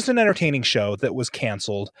it was just an entertaining show that was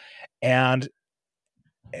canceled. And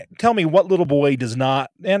tell me what little boy does not,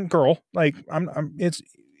 and girl, like it's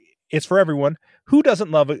for everyone. Who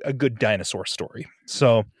doesn't love a good dinosaur story?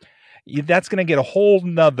 So that's going to get a whole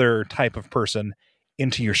nother type of person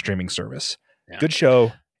into your streaming service. Yeah. Good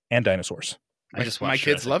show and dinosaurs. My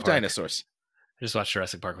kids love dinosaurs. I just watched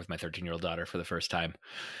Jurassic Park with my 13-year-old daughter for the first time,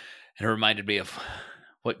 and it reminded me of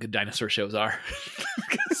what good dinosaur shows are.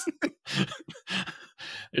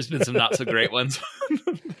 There's been some not so great ones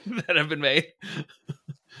that have been made.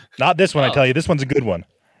 Not this one, I tell you. This one's a good one.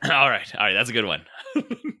 All right, that's a good one.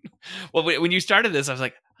 Well, when you started this, I was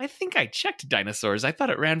like, I think I checked dinosaurs. I thought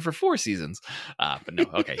it ran for 4 seasons. But no,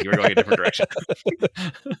 okay, you were going a different direction.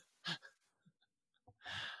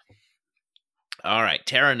 All right,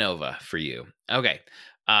 Terra Nova for you. Okay,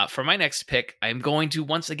 for my next pick, I'm going to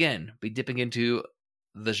once again be dipping into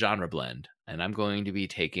the genre blend, and I'm going to be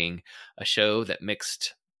taking a show that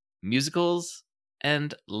mixed musicals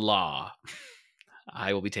and law.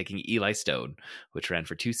 I will be taking Eli Stone, which ran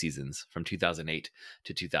for 2 seasons from 2008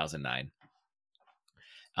 to 2009.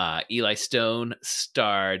 Eli Stone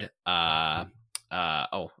starred Johnny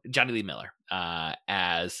Lee Miller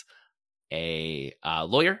as a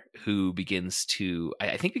lawyer who begins to,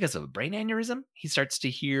 I think because of a brain aneurysm, he starts to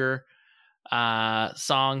hear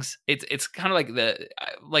songs. It's kind of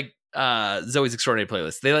like Zoe's Extraordinary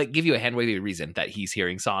Playlist. They give you a hand wavy reason that he's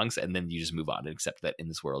hearing songs, and then you just move on and accept that in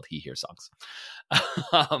this world he hears songs.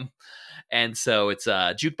 And so it's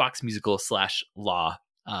a jukebox musical / law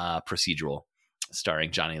procedural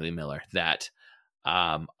starring Johnny Lee Miller that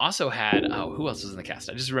also had who else was in the cast?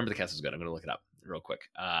 I just remember the cast was good. I'm gonna look it up real quick.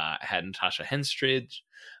 Had Natasha Henstridge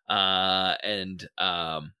and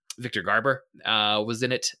Victor Garber was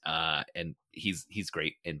in it, and he's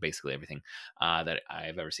great in basically everything that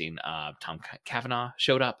I've ever seen. Tom Cavanaugh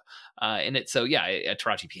showed up in it, so yeah,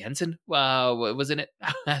 Taraji P. Henson was in it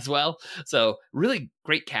as well. So really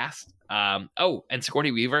great cast. And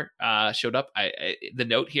Sigourney Weaver showed up. The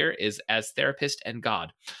note here is as therapist and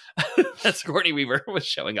God. That Sigourney Weaver was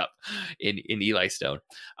showing up in Eli Stone.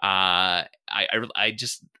 I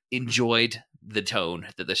just enjoyed the tone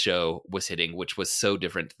that the show was hitting, which was so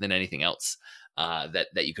different than anything else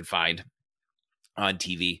that you could find on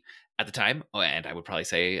TV at the time, and I would probably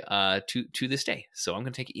say to this day. So I'm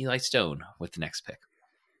going to take Eli Stone with the next pick.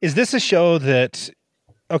 Is this a show that?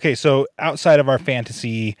 Okay, so outside of our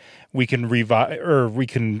fantasy, we can we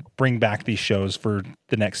can bring back these shows for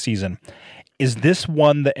the next season. Is this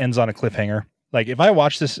one that ends on a cliffhanger? Like, if I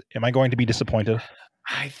watch this, am I going to be disappointed?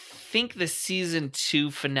 I think the season 2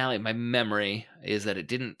 finale, my memory is that it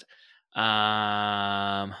didn't.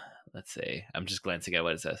 Let's see. I'm just glancing at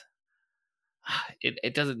what it says.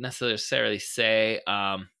 It doesn't necessarily say.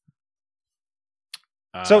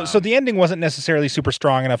 So the ending wasn't necessarily super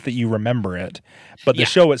strong enough that you remember it, but the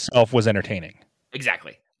show itself was entertaining.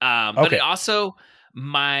 Exactly. But it also,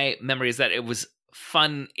 my memory is that it was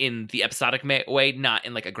fun in the episodic way, not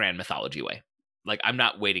in like a grand mythology way. Like, I'm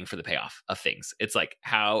not waiting for the payoff of things. It's like,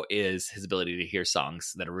 how is his ability to hear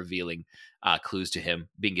songs that are revealing clues to him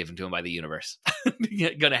being given to him by the universe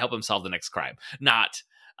going to help him solve the next crime? Not,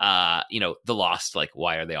 the Lost, like,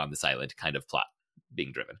 why are they on this island kind of plot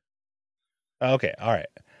being driven. Okay, all right.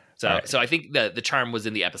 So I think the charm was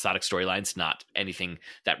in the episodic storylines, not anything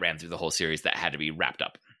that ran through the whole series that had to be wrapped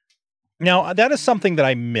up. Now, that is something that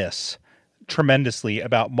I miss tremendously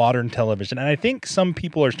about modern television, and I think some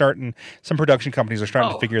production companies are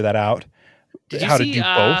starting to figure that out, how to do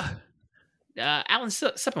both. Alan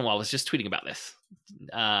Sepinwall was just tweeting about this.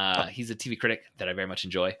 He's a TV critic that I very much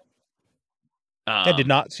enjoy. I did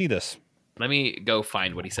not see this. Let me go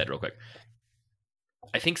find what he said real quick.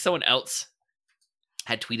 I think someone else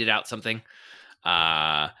had tweeted out something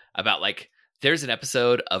about, like, there's an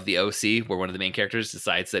episode of The OC where one of the main characters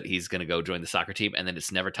decides that he's going to go join the soccer team, and then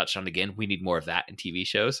it's never touched on again. We need more of that in TV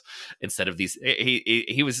shows instead of these.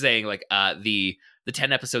 He was saying, like, the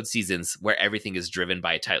 10 episode seasons where everything is driven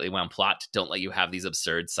by a tightly wound plot don't let you have these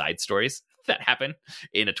absurd side stories that happen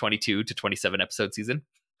in a 22 to 27 episode season.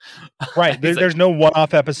 Right. There's no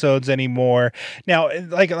one-off episodes anymore. Now,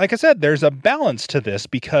 like I said, there's a balance to this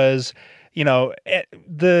because,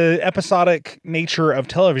 the episodic nature of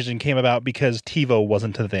television came about because TiVo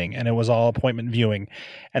wasn't a thing and it was all appointment viewing.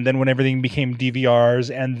 And then when everything became DVRs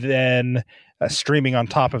and then streaming on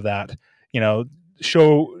top of that,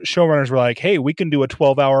 showrunners were like, hey, we can do a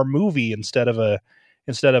 12-hour movie instead of a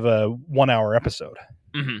 1-hour episode.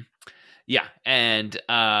 Mm-hmm. Yeah. And,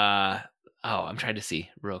 I'm trying to see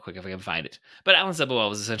real quick if I can find it. But Alan Sepinwall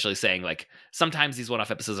was essentially saying, like, sometimes these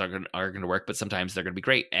one-off episodes are going to work, but sometimes they're going to be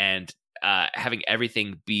great. And having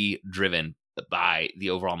everything be driven by the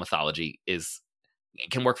overall mythology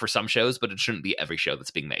can work for some shows, but it shouldn't be every show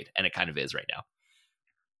that's being made. And it kind of is right now.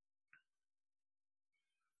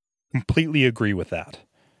 Completely agree with that.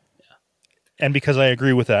 Yeah. And because I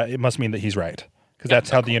agree with that, it must mean that he's right. Because that's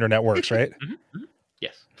how the internet works, right? Mm-hmm.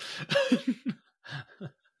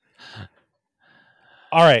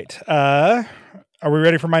 All right. Are we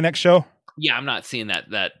ready for my next show? Yeah, I'm not seeing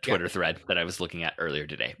that Twitter thread that I was looking at earlier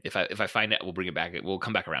today. If I find it, we'll bring it back. We'll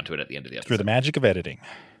come back around to it at the end of the episode. Through the magic of editing.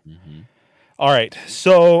 Mm-hmm. All right.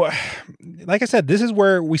 So, like I said, this is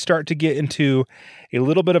where we start to get into a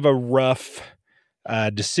little bit of a rough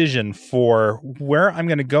decision for where I'm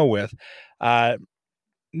going to go with.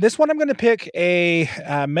 This one, I'm going to pick a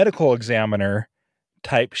medical examiner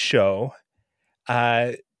type show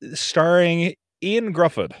starring Ian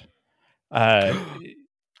Grufford. I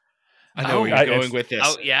know where you're going with this.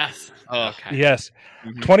 Oh, yes. Oh, okay. Yes.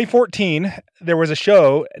 Mm-hmm. 2014, there was a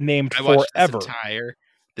show named Forever.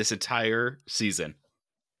 This entire season.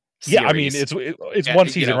 Yeah, I mean, it's one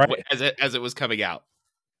season, right? As it was coming out.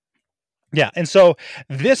 Yeah, and so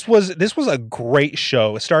this was a great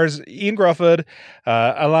show. It stars Ian Grufford,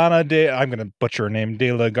 Alana I'm going to butcher her name,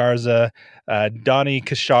 De La Garza, Donnie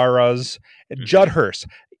Cacharas, Judd Hirsch.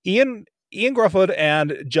 Ian Grufford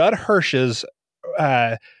and Judd Hirsch's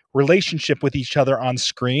relationship with each other on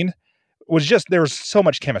screen was just, there was so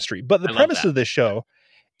much chemistry. But the premise of this show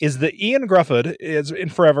is that Ian Grufford is in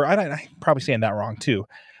Forever. I'm probably saying that wrong too,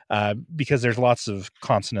 because there's lots of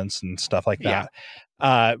consonants and stuff like that.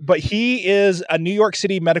 Yeah. But he is a New York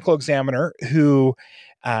City medical examiner who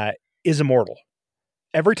is immortal.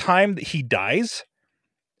 Every time that he dies,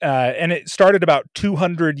 and it started about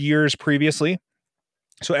 200 years previously.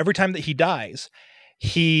 So every time that he dies,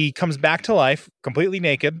 he comes back to life completely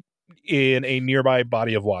naked in a nearby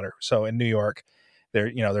body of water. So in New York,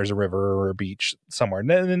 there's a river or a beach somewhere,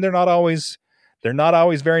 and they're not always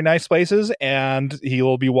very nice places, and he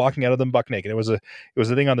will be walking out of them buck naked. It was a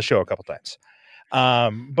thing on the show a couple times.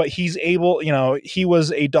 But he's able, he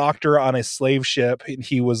was a doctor on a slave ship, and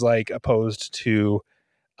he was like opposed to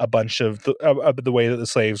a bunch of the way that the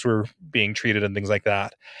slaves were being treated and things like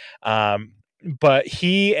that. But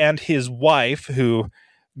he and his wife, who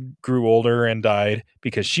grew older and died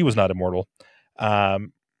because she was not immortal,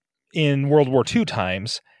 in World War II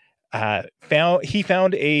times,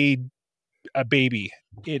 found a baby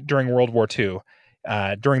during World War II,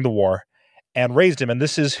 during the war, and raised him. And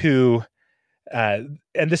this is his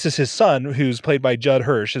son, who's played by Judd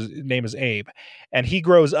Hirsch. His name is Abe, and he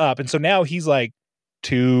grows up, and so now he's like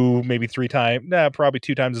probably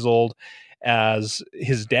 2 times as old as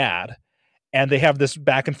his dad, and they have this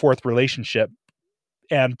back and forth relationship.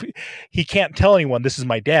 And he can't tell anyone this is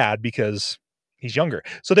my dad because he's younger.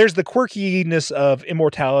 So there's the quirkiness of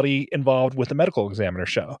immortality involved with the medical examiner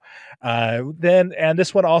show. And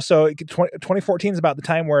this one also, 2014 is about the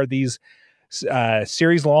time where these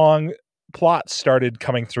series long plots started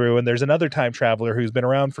coming through. And there's another time traveler who's been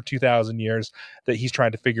around for 2,000 years that he's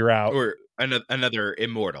trying to figure out. Or another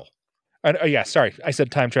immortal. Yeah, sorry. I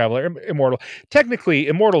said time traveler, immortal. Technically,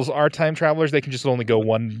 immortals are time travelers. They can just only go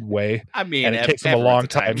one way. I mean, and it takes them a long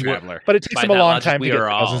time. But it takes them a long time to get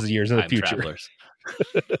thousands of years in the future.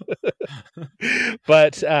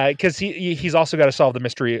 But because he's also got to solve the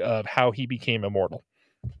mystery of how he became immortal.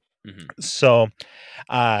 Mm-hmm. So,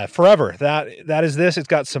 Forever, that is this. It's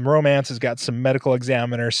got some romance. It's got some medical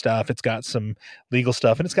examiner stuff. It's got some legal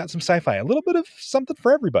stuff, and it's got some sci-fi. A little bit of something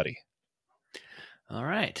for everybody. All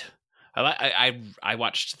right. I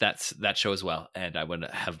watched that show as well, and I would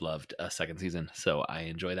have loved a second season. So I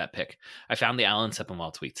enjoy that pick. I found the Alan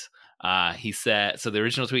Sepinwall tweets. He said, so the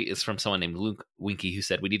original tweet is from someone named Luke Winky, who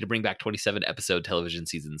said, "We need to bring back 27 episode television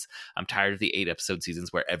seasons. I'm tired of the 8 episode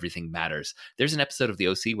seasons where everything matters. There's an episode of The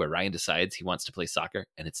OC where Ryan decides he wants to play soccer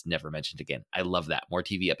and it's never mentioned again. I love that. More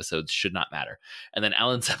TV episodes should not matter." And then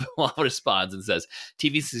Alan Sepinwall responds and says,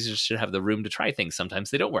 "TV seasons should have the room to try things. Sometimes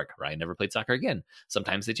they don't work. Ryan never played soccer again.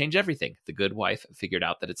 Sometimes they change everything. The Good Wife figured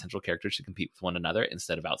out that its central characters should compete with one another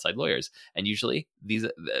instead of outside lawyers. And usually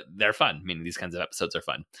they're fun. Meaning these kinds of episodes are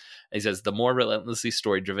fun." And he says, "The more relentlessly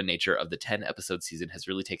story-driven nature of the 10-episode season has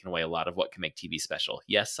really taken away a lot of what can make TV special.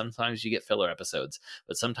 Yes, sometimes you get filler episodes,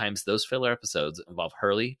 but sometimes those filler episodes involve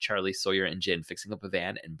Hurley, Charlie, Sawyer, and Jin fixing up a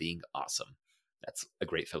van and being awesome." That's a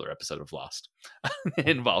great filler episode of Lost.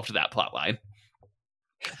 Involved that plot line.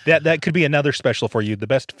 That could be another special for you, the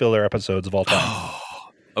best filler episodes of all time.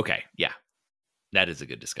 Okay, yeah. That is a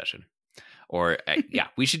good discussion. Or, yeah,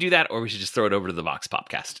 we should do that, or we should just throw it over to the Vox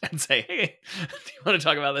Popcast and say, "Hey, do you want to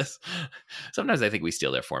talk about this?" Sometimes I think we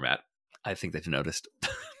steal their format. I think they've noticed.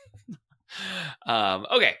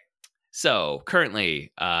 Okay, so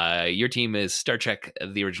currently, your team is Star Trek,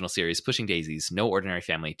 the original series, Pushing Daisies, No Ordinary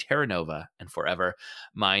Family, Terra Nova, and Forever.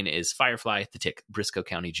 Mine is Firefly, The Tick, Briscoe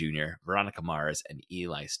County Jr., Veronica Mars, and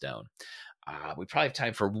Eli Stone. We probably have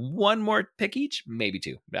time for one more pick each, maybe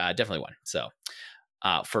 2, definitely 1. So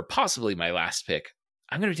for possibly my last pick,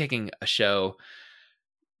 I'm going to be taking a show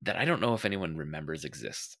that I don't know if anyone remembers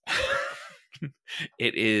exists.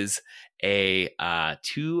 It is a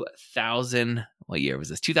 2000, what year was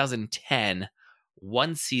this? 2010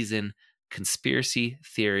 one season conspiracy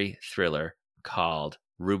theory thriller called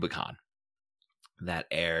Rubicon that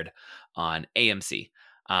aired on AMC. Yes.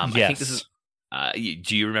 I think this is,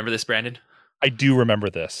 do you remember this, Brandon? I do remember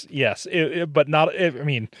this. Yes. But not, I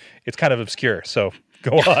mean, it's kind of obscure. So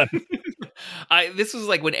go on. This was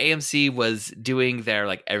like when AMC was doing their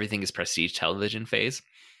like everything is prestige television phase.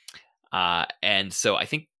 And so I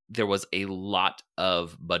think there was a lot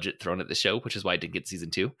of budget thrown at the show, which is why I didn't get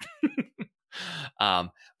season 2.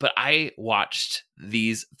 But I watched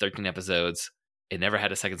these 13 episodes. It never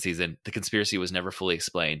had a second season. The conspiracy was never fully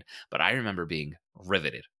explained, but I remember being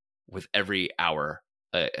riveted with every hour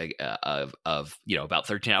of about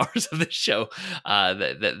 13 hours of the show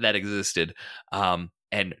that existed,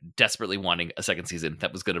 and desperately wanting a second season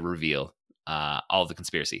that was going to reveal all of the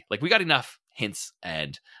conspiracy. Like, we got enough hints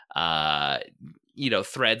and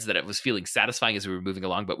threads that it was feeling satisfying as we were moving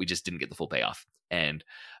along, but we just didn't get the full payoff. And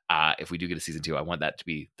if we do get a season 2, I want that to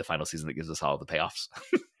be the final season that gives us all the payoffs.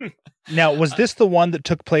 Now, was this the one that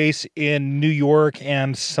took place in New York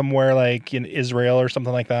and somewhere like in Israel or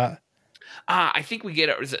something like that? I think we get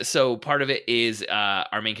it. So part of it is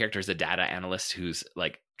our main character is a data analyst who's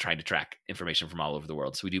like trying to track information from all over the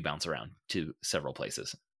world. So we do bounce around to several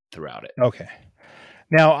places throughout it. Okay.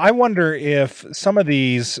 Now, I wonder if some of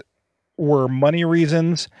these were money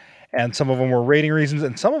reasons and some of them were rating reasons,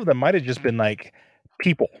 and some of them might have just been like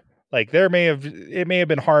people. Like it may have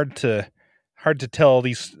been hard to tell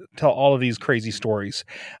all of these crazy stories.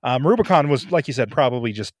 Rubicon was, like you said,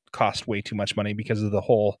 probably just cost way too much money because of the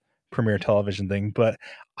whole premiere television thing. But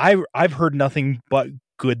I've heard nothing but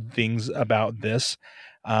good things about this.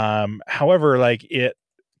 However, like, it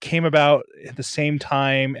came about at the same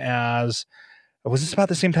time as, was this about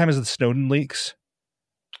the same time as the Snowden leaks?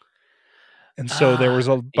 And so there was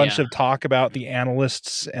a bunch of talk about the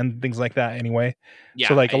analysts and things like that anyway. Yeah.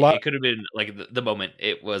 So like it could have been like the moment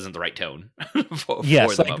it wasn't the right tone.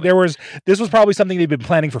 Yes. Like moment. This was probably something they've been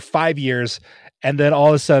planning for 5 years. And then all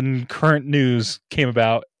of a sudden current news came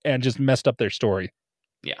about and just messed up their story.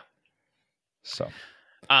 Yeah. So.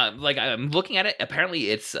 Like, I'm looking at it.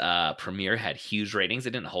 Apparently, its premiere had huge ratings.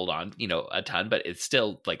 It didn't hold on, a ton, but it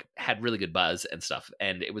still like had really good buzz and stuff.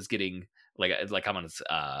 And it was getting like I'm on its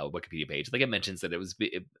Wikipedia page. Like, it mentions that it was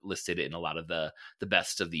listed in a lot of the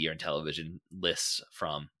best of the year in television lists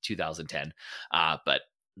from 2010. But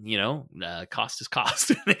cost is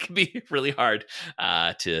cost. It can be really hard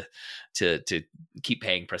to keep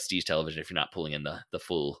paying prestige television if you're not pulling in the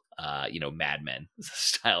full Mad Men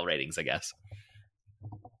style ratings, I guess.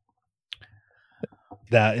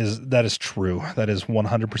 That is true. That is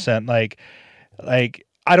 100%. Like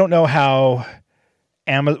I don't know how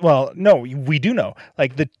Amazon. Well, no, we do know.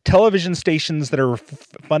 Like, the television stations that are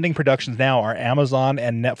funding productions now are Amazon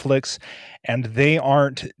and Netflix, and they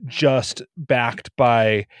aren't just backed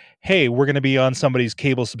by, hey, we're going to be on somebody's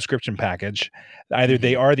cable subscription package. Either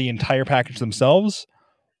they are the entire package themselves,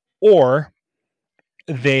 or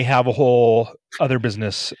they have a whole other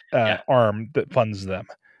business arm that funds them.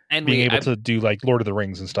 And being able to do like Lord of the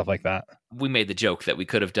Rings and stuff like that. We made the joke that we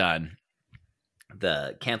could have done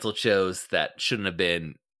the canceled shows that shouldn't have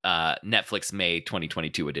been Netflix May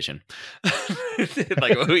 2022 edition.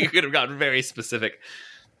 Like, we could have gotten very specific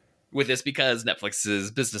with this because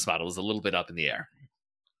Netflix's business model is a little bit up in the air.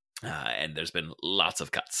 And there's been lots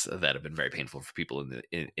of cuts that have been very painful for people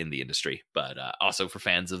in the industry, but also for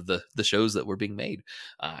fans of the shows that were being made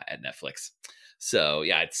at Netflix. So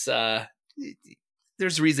yeah, it's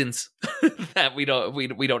there's reasons that we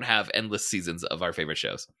don't have endless seasons of our favorite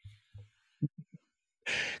shows.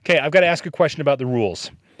 Okay, I've got to ask a question about the rules.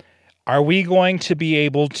 Are we going to be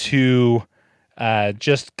able to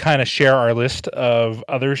just kind of share our list of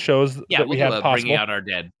other shows that we have possible? Bringing Out Our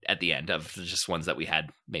Dead at the end of just ones that we had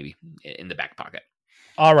maybe in the back pocket.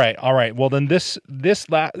 All right. Well, then this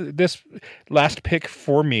last pick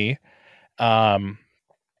for me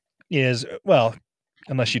is, well,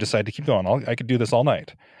 unless you decide to keep going, I could do this all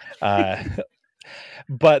night.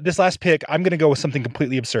 But this last pick, I'm going to go with something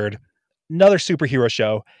completely absurd. Another superhero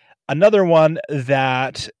show. Another one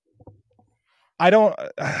that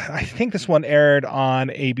I think this one aired on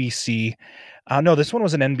ABC. No, this one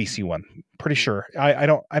was an NBC one. Pretty sure. I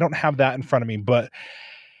don't have that in front of me, but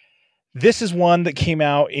this is one that came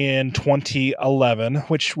out in 2011,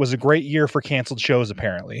 which was a great year for canceled shows,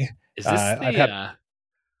 apparently. Is this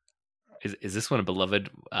is this one a beloved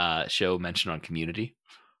show mentioned on Community?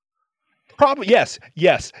 Probably, yes,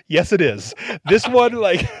 it is. This one,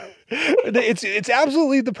 like, It's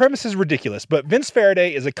absolutely, the premise is ridiculous, but Vince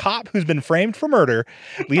Faraday is a cop who's been framed for murder,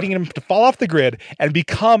 leading him to fall off the grid and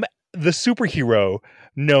become the superhero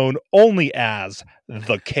known only as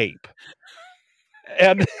the Cape.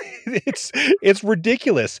 And it's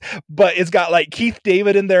ridiculous, but it's got like Keith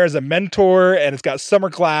David in there as a mentor, and it's got Summer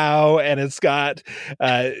Glau, and it's got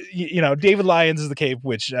David Lyons is the Cape,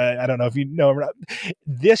 which I don't know if you know or not.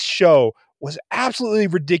 This show was absolutely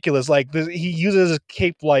ridiculous. Like he uses a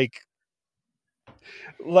cape like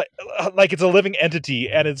it's a living entity,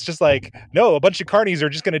 and it's just like, no, a bunch of carnies are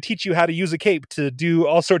just going to teach you how to use a cape to do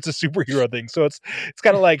all sorts of superhero things. So it's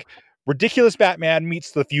kind of like ridiculous Batman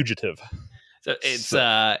meets The Fugitive. So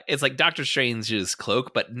it's like Doctor Strange's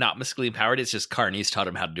cloak, but not mystically empowered. It's just carnies taught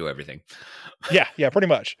him how to do everything. Yeah, pretty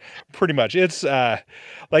much. It's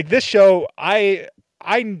like this show. As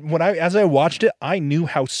I watched it, I knew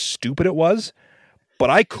how stupid it was,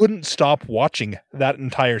 but I couldn't stop watching that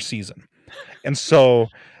entire season. And so,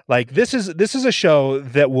 like, this is a show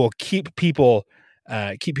that will keep people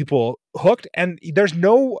hooked, and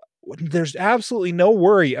there's absolutely no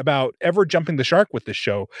worry about ever jumping the shark with this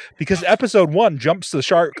show, because episode 1 jumps the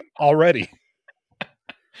shark already.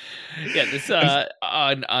 Yeah, this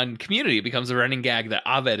on Community, it becomes a running gag that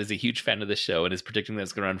Abed is a huge fan of this show and is predicting that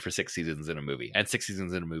it's going to run for 6 seasons in a movie, and 6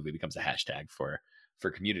 seasons in a movie becomes a hashtag for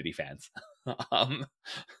Community fans.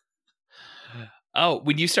 Oh,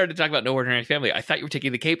 when you started to talk about No Ordinary Family, I thought you were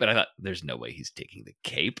taking the cape, and I thought, there's no way he's taking the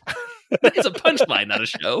cape. It's a punchline, not a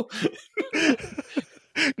show.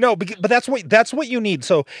 No, but that's what you need.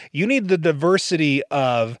 So you need the diversity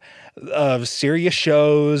of serious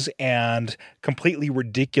shows and completely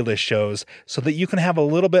ridiculous shows, so that you can have a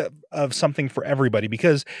little bit of something for everybody.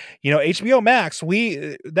 Because HBO Max,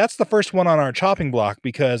 that's the first one on our chopping block,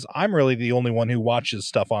 because I'm really the only one who watches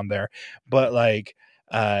stuff on there. But like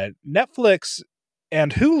Netflix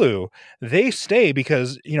and Hulu, they stay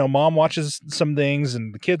because mom watches some things,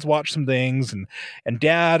 and the kids watch some things, and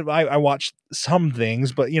dad, I watch some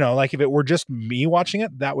things, but like if it were just me watching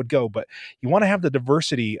it, that would go. But you want to have the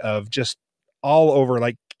diversity of just all over,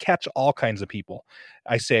 like catch all kinds of people.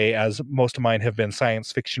 I say, as most of mine have been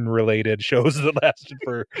science fiction related shows that lasted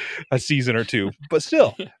for a season or two, but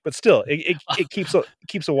still it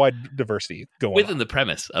keeps a wide diversity going within on. The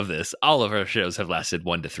premise of this. All of our shows have lasted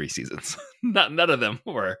 1 to 3 seasons. None of them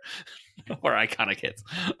were iconic hits.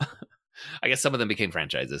 I guess some of them became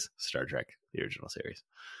franchises. Star Trek, the original series.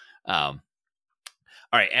 All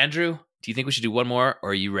right, Andrew, do you think we should do one more, or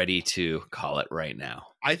are you ready to call it right now?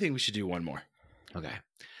 I think we should do one more. Okay.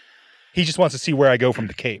 He just wants to see where I go from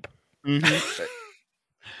the cape. Mm-hmm.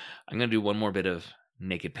 I'm going to do one more bit of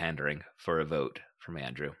naked pandering for a vote from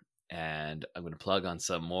Andrew. And I'm going to plug on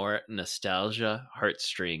some more nostalgia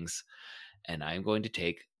heartstrings. And I'm going to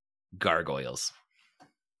take Gargoyles.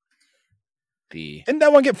 Didn't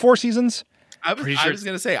that one get 4 seasons? I was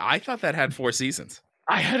going to say, I thought that had 4 seasons.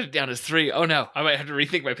 I had it down as 3. Oh no, I might have to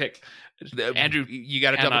rethink my pick. Andrew, you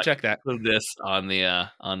got to double check that. This on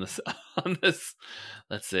this.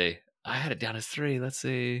 Let's see. I had it down as 3. Let's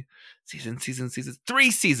see. Seasons. 3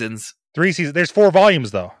 seasons. 3 seasons. There's 4 volumes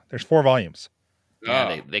though. There's 4 volumes.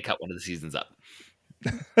 Yeah, they cut one of the seasons up.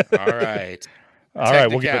 All right.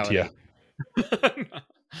 We'll give it to you.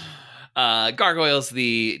 Gargoyles,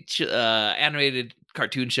 the animated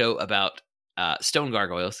cartoon show about stone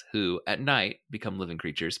gargoyles who at night become living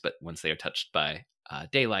creatures, but once they are touched by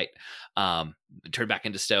daylight, turn back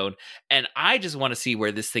into stone. And I just want to see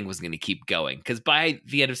where this thing was going to keep going, because by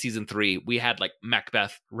the end of season 3, we had like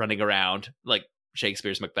Macbeth running around, like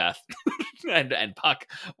Shakespeare's Macbeth, and Puck,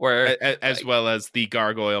 as well as the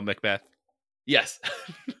gargoyle Macbeth. Yes.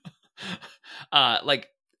 Like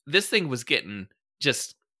this thing was getting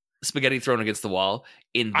just spaghetti thrown against the wall.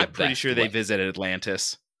 I'm pretty sure they visited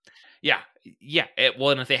Atlantis. Yeah.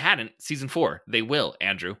 Well, and if they hadn't, season 4, they will,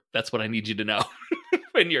 Andrew. That's what I need you to know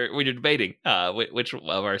when you're debating which of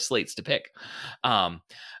our slates to pick.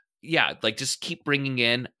 Like just keep bringing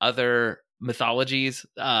in other mythologies.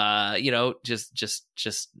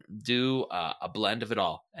 Just do a blend of it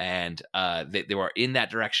all, and they were in that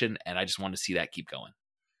direction, and I just want to see that keep going.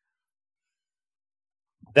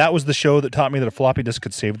 That was the show that taught me that a floppy disk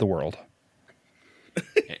could save the world.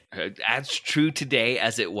 As true today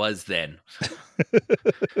as it was then.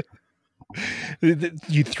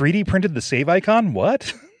 You 3D printed the save icon?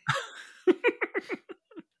 What?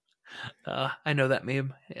 I know that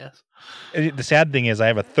meme. Yes. The sad thing is I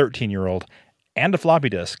have a 13-year-old and a floppy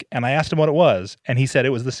disk, and I asked him what it was, and he said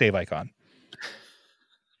it was the save icon.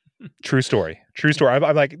 True story.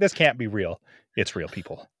 I'm like, this can't be real. It's real,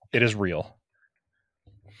 people. It is real.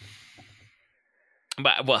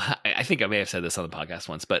 But I think I may have said this on the podcast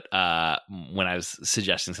once, but when I was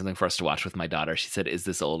suggesting something for us to watch with my daughter, she said, "Is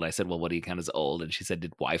this old?" And I said, "Well, what do you count as old?" And she said,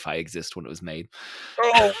 "Did Wi-Fi exist when it was made?"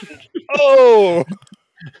 Oh,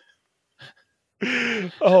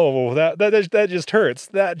 that just hurts.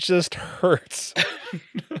 That just hurts.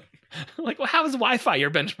 Like, well, how is Wi-Fi your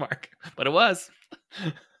benchmark? But it was.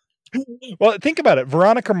 Well, think about it.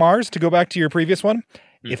 Veronica Mars, to go back to your previous one,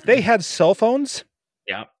 if they had cell phones,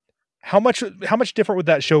 yeah, how much different would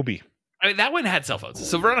that show be? I mean, that one had cell phones.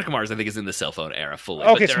 So Veronica Mars, I think, is in the cell phone era fully.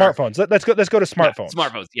 Okay, smartphones. Let's go to smartphones. Yeah,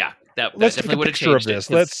 smartphones. Yeah, that let's definitely would have changed this.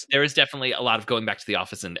 There is definitely a lot of going back to the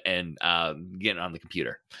office and getting on the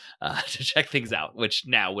computer to check things out, which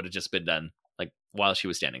now would have just been done like while she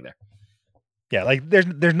was standing there. Yeah, like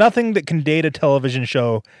there's nothing that can date a television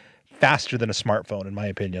show faster than a smartphone, in my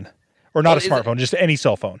opinion. Or not a smartphone, just any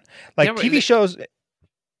cell phone. Like TV shows.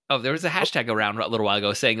 Oh, there was a hashtag around a little while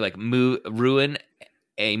ago saying like ruin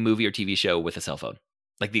a movie or TV show with a cell phone.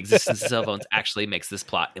 Like the existence of cell phones actually makes this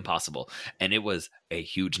plot impossible. And it was a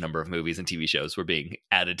huge number of movies and TV shows were being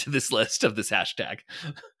added to this list of this hashtag.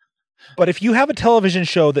 But if you have a television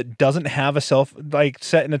show that doesn't have a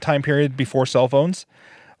set in a time period before cell phones,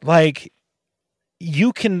 like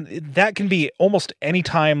that can be almost any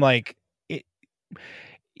time. Like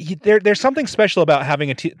there's something special about having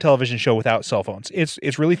a television show without cell phones.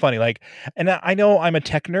 It's really funny. Like, and I know I'm a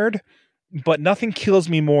tech nerd, but nothing kills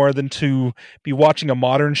me more than to be watching a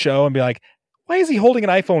modern show and be like, why is he holding an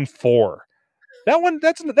iPhone 4? That one,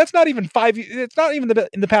 that's not even 5. It's not even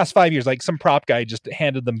in the past 5 years. Like some prop guy just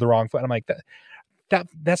handed them the wrong phone. I'm like,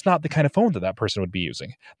 that's not the kind of phone that person would be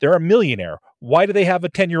using. They're a millionaire. Why do they have a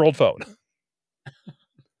 10-year-old phone?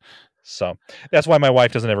 So that's why my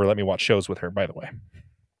wife doesn't ever let me watch shows with her, by the way.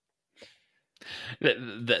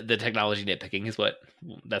 The technology nitpicking is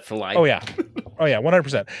that's the line. Oh yeah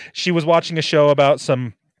 100%. She was watching a show about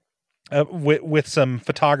some with some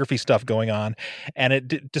photography stuff going on, and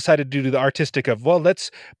it decided to do the artistic of, well,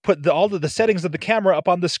 let's put all of the settings of the camera up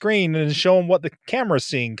on the screen and show them what the camera's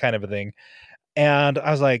seeing, kind of a thing. And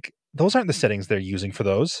I was like, those aren't the settings they're using for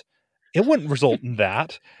those. It wouldn't result in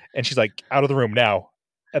that. And she's like, out of the room now.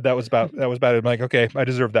 And that was bad. I'm like, okay, I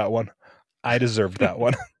deserved that one.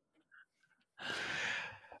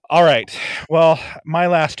 All right. Well, my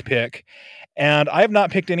last pick, and I have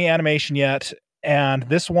not picked any animation yet. And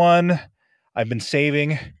this one I've been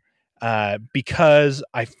saving because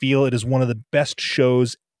I feel it is one of the best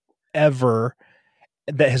shows ever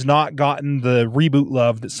that has not gotten the reboot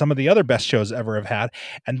love that some of the other best shows ever have had.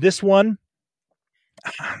 And this one,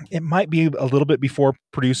 it might be a little bit before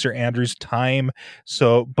producer Andrew's time.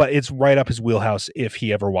 But it's right up his wheelhouse if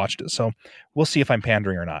he ever watched it. So we'll see if I'm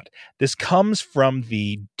pandering or not. This comes from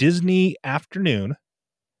the Disney Afternoon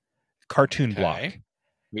cartoon block.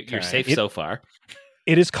 You're safe so far.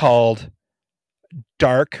 It is called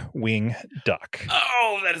Darkwing Duck.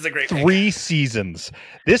 Oh, that is a great 3 seasons.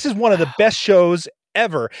 This is one of the best shows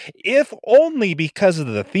ever, if only because of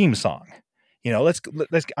the theme song. You know, let's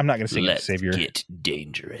I'm not going to sing it to save your... Get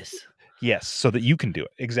dangerous. Yes, so that you can do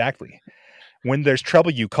it. Exactly. When there's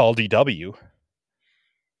trouble, you call DW.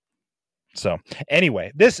 So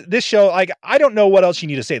anyway, this show, like, I don't know what else you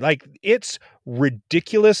need to say. Like, it's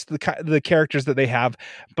ridiculous, the characters that they have,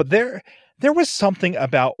 but there was something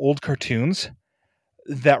about old cartoons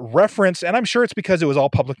that referenced, and I'm sure it's because it was all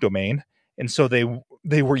public domain, and so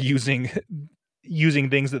they were using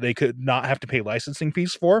things that they could not have to pay licensing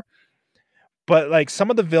fees for. But like some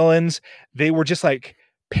of the villains, they were just like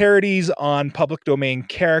parodies on public domain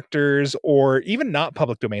characters, or even not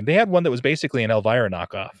public domain. They had one that was basically an Elvira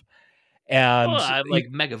knockoff. And like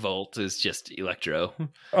Megavolt is just Electro.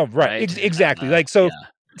 Oh, right. Exactly.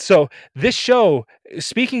 So this show,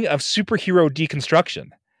 speaking of superhero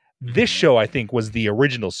deconstruction, this show, I think, was the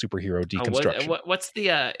original superhero deconstruction. What's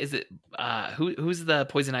the, is it, who's the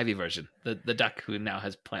Poison Ivy version? The duck who now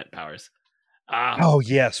has plant powers. Oh,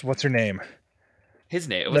 yes. What's her name? His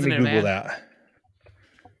name. Let me Google that.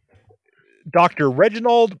 Dr.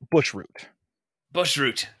 Reginald Bushroot.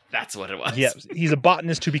 Bushroot. That's what it was. Yes. He's a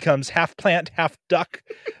botanist who becomes half plant, half duck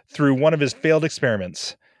through one of his failed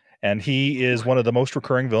experiments. And he is one of the most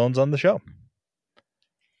recurring villains on the show.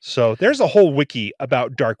 So there's a whole wiki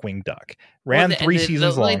about Darkwing Duck. Ran 3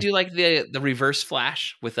 seasons long. They do like the reverse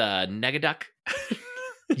Flash with a Negaduck.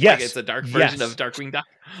 Yes, like it's a dark version of Darkwing Duck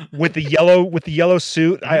with the yellow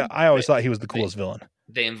suit. I always thought he was the coolest villain.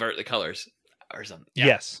 They invert the colors or something. Yeah.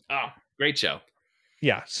 Yes. Oh, great show.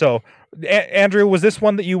 Yeah. So, Andrew, was this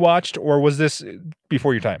one that you watched, or was this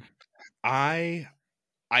before your time? I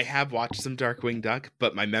have watched some Darkwing Duck,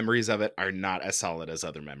 but my memories of it are not as solid as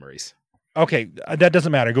other memories. Okay, that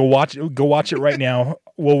doesn't matter. Go watch it right now.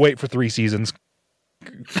 We'll wait for 3 seasons.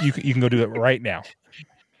 You can go do it right now.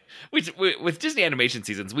 With Disney animation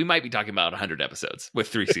seasons, we might be talking about 100 episodes with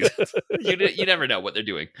 3 seasons. You never know what they're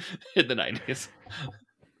doing in the 90s.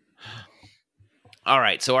 All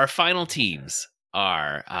right, so our final teams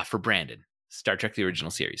are, for Brandon, Star Trek The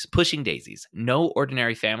Original Series, Pushing Daisies, No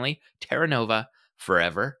Ordinary Family, Terra Nova,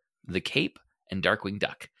 Forever, The Cape, and Darkwing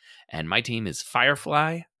Duck. And my team is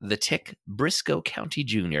Firefly, The Tick, Briscoe County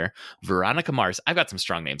Jr., Veronica Mars. I've got some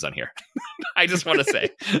strong names on here. I just want to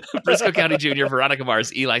say Briscoe County Jr., Veronica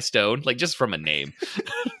Mars, Eli Stone, like just from a name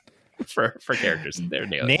for characters. They're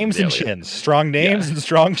names and chins, strong names and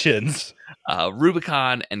strong chins.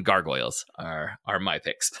 Rubicon and Gargoyles are my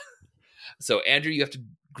picks. So Andrew, you have to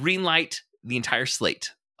green light the entire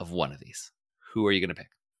slate of one of these. Who are you going to pick?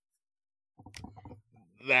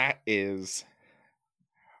 That is...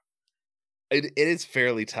 It is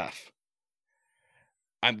fairly tough.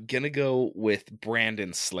 I'm going to go with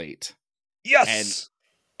Brandon Slate. Yes!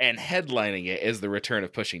 And headlining it is The Return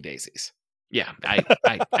of Pushing Daisies. Yeah, I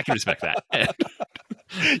can respect that.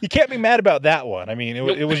 You can't be mad about that one. I mean,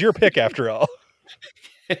 it was your pick after all.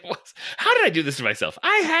 It was. How did I do this to myself?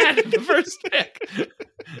 I had the first pick.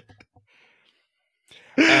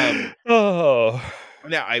 Now,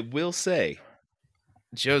 I will say,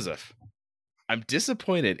 Joseph, I'm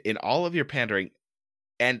disappointed in all of your pandering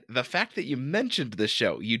and the fact that you mentioned the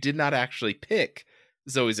show. You did not actually pick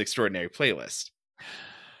Zoe's Extraordinary Playlist.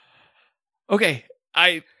 Okay,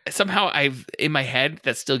 I've in my head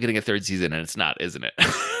that's still getting a 3rd season, and it's not, isn't it?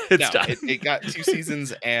 It got 2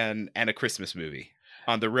 seasons and a Christmas movie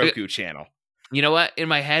on the Roku channel. You know what? In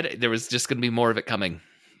my head, there was just going to be more of it coming,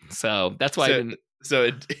 so that's why.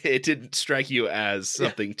 So it didn't strike you as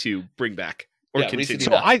something to bring back or continue.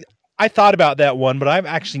 So I thought about that one, but I've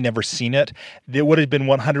actually never seen it. It would have been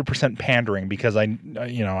 100% pandering because I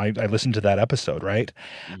listened to that episode, right?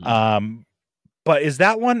 Mm-hmm. But is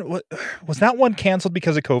that one, was that one canceled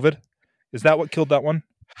because of COVID? Is that what killed that one?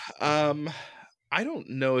 I don't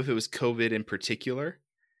know if it was COVID in particular.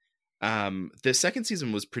 The second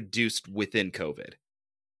season was produced within COVID.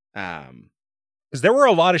 Because there were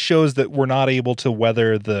a lot of shows that were not able to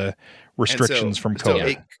weather the restrictions from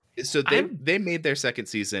COVID. So they made their second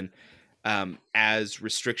season as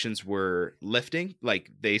restrictions were lifting.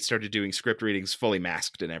 Like they started doing script readings fully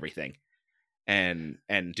masked and everything, and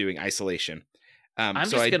doing isolation. I'm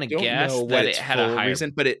just going to guess that it had a higher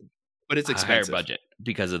reason, but it's expensive. Higher budget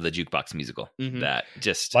because of the jukebox musical. Mm-hmm. That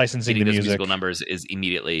just licensing the music. Musical numbers is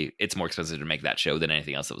immediately, it's more expensive to make that show than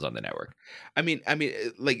anything else that was on the network. I mean,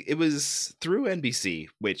 like it was through NBC,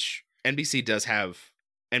 which NBC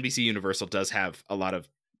Universal does have a lot of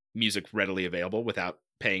music readily available without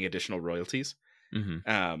paying additional royalties.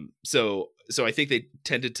 Mm-hmm. So I think they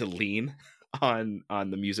tended to lean on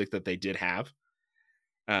the music that they did have.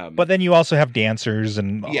 But then you also have dancers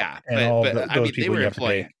and those people you have to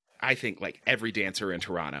pay. I think like every dancer in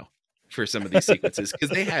Toronto for some of these sequences because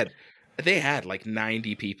they had like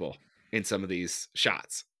 90 people in some of these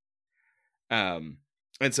shots. And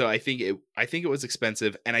so I think it was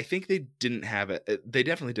expensive, and I think they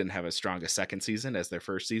definitely didn't have as strong a second season as their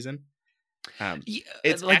first season.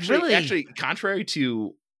 It's like actually contrary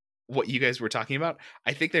to what you guys were talking about.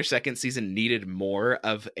 I think their second season needed more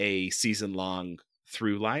of a season long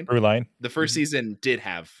through line. The first season did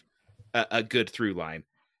have a good through line,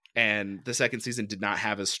 and the second season did not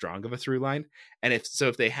have as strong of a through line. And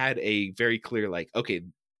if they had a very clear, like, okay,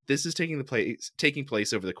 this is taking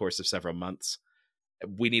place over the course of several months,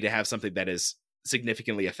 we need to have something that is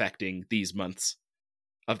significantly affecting these months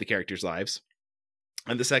of the characters' lives.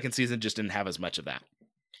 And the second season just didn't have as much of that.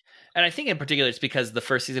 And I think in particular, it's because the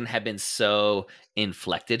first season had been so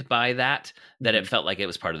inflected by that it felt like it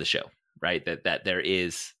was part of the show, right? That there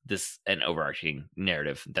is an overarching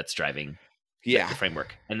narrative that's driving the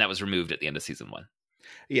framework. And that was removed at the end of season 1.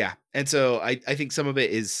 Yeah. And so I think some of it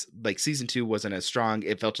is like season 2 wasn't as strong.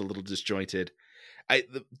 It felt a little disjointed. I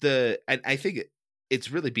think it's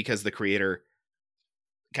really because the creator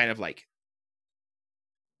kind of like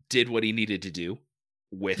did what he needed to do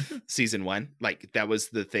with season 1. Like that was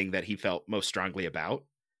the thing that he felt most strongly about.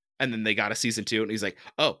 And then they got a season 2 and he's like,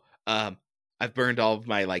 I've burned all of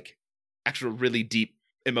my like actual really deep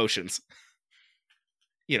emotions,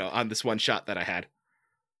 on this one shot that I had.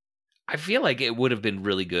 I feel like it would have been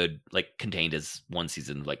really good, like contained as one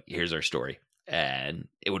season, like here's our story, and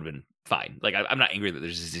it would have been fine. Like I'm not angry that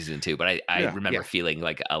there's a season 2, but I remember feeling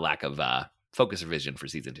like a lack of focus or vision for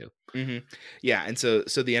season 2. Mm-hmm. Yeah. And so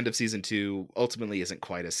the end of season 2 ultimately isn't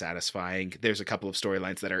quite as satisfying. There's a couple of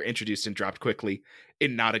storylines that are introduced and dropped quickly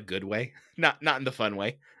in not a good way, not in the fun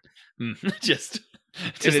way. just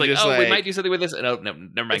like, oh, we might do something with this. And, oh, no,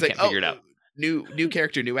 never mind. Can't figure it out. New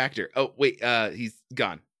character, new actor. Oh, wait, he's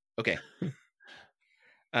gone. Okay.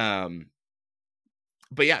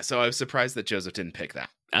 But yeah, so I was surprised that Joseph didn't pick that.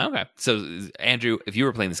 Okay. So, Andrew, if you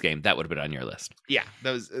were playing this game, that would have been on your list. Yeah,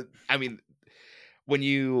 that was, I mean, when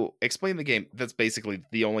you explain the game, that's basically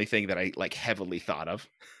the only thing that I like heavily thought of.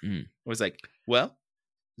 I was like, well,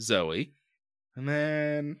 Zoe. And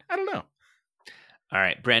then, I don't know. All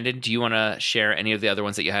right, Brandon, do you want to share any of the other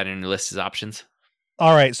ones that you had in your list as options?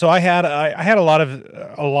 All right, so I had a lot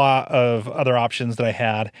of other options that I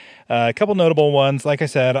had. A couple notable ones. Like I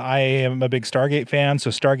said, I am a big Stargate fan, so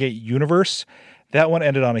Stargate Universe. That one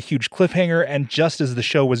ended on a huge cliffhanger, and just as the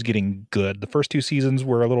show was getting good, the first 2 seasons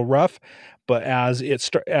were a little rough, but as it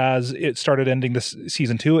started ending this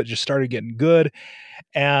season 2, it just started getting good.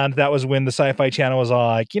 And that was when the Sci-Fi Channel was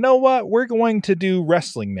like, you know what, we're going to do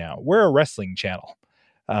wrestling now. We're a wrestling channel.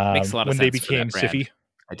 Makes a lot of when sense they became Syfy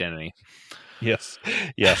identity. Yes.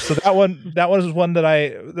 So that was one that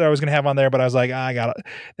I was going to have on there, but I was like,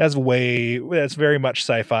 that's very much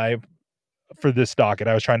sci-fi for this docket.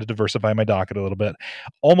 I was trying to diversify my docket a little bit.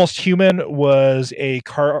 Almost Human was a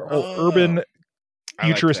urban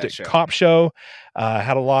futuristic cop show.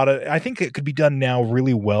 Had a lot of, I think it could be done now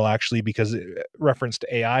really well, actually, because it referenced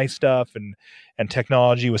AI stuff and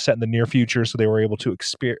technology, was set in the near future. So they were able to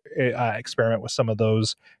experiment with some of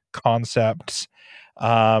those concepts.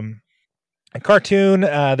 A cartoon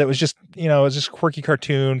that was just, it was just a quirky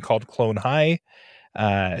cartoon called Clone High.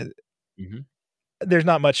 There's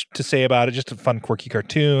not much to say about it, just a fun, quirky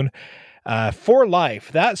cartoon. For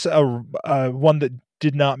Life, that's a one that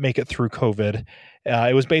did not make it through COVID.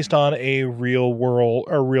 It was based on a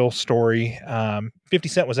real story. 50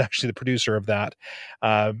 Cent was actually the producer of that,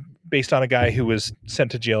 based on a guy who was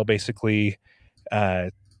sent to jail basically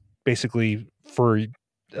for a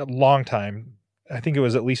long time. I think it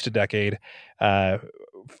was at least a decade,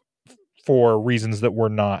 for reasons that were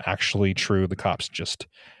not actually true. The cops just,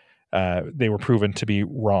 they were proven to be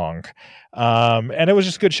wrong. And it was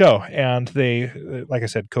just a good show. And they, like I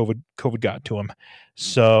said, COVID got to them.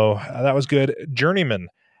 So that was good. Journeyman.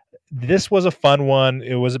 This was a fun one.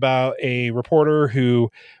 It was about a reporter who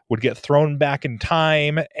would get thrown back in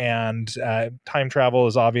time, and time travel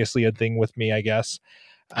is obviously a thing with me, I guess.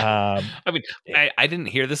 I mean, I didn't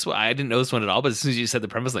hear this one. I didn't know this one at all. But as soon as you said the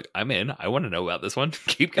premise, like, I'm in. I want to know about this one.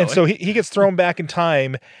 Keep going. And so he gets thrown back in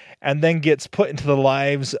time, and then gets put into the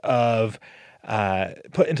lives of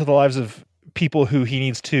people who he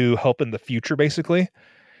needs to help in the future, basically.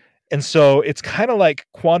 And so it's kind of like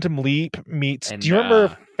Quantum Leap meets. Do you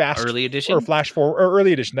remember Early Edition or Flash Forward or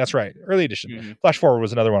Early Edition? That's right, Early Edition. Mm-hmm. Flash Forward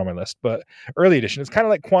was another one on my list, but Early Edition. It's kind of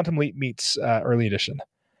like Quantum Leap meets Early Edition.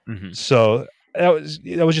 Mm-hmm. So that was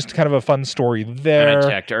just kind of a fun story there. And I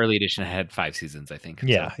checked. Early Edition had 5 seasons, I think.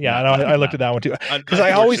 Yeah, so. Yeah. And I looked at that one too, because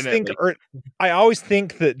I always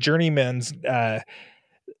think that Journeyman's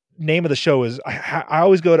name of the show is. I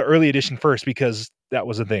always go to Early Edition first because that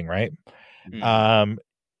was a thing, right? Mm-hmm.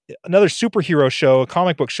 Another superhero show, a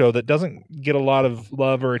comic book show that doesn't get a lot of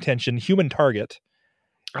love or attention, Human Target.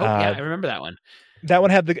 Oh, yeah, I remember that one. That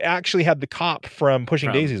one had the cop from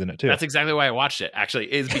Pushing Daisies in it too. That's exactly why I watched it.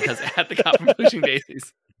 Actually, is because it had the cop from Pushing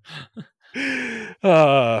Daisies.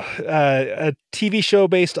 A TV show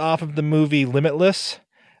based off of the movie Limitless.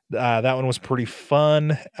 That one was pretty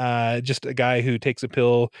fun. Just a guy who takes a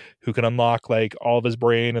pill who can unlock like all of his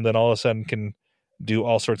brain, and then all of a sudden can do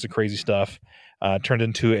all sorts of crazy stuff. Turned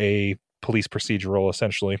into a police procedural,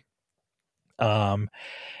 essentially.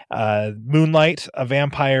 Moonlight, a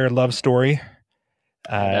vampire love story.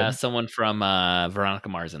 Someone from Veronica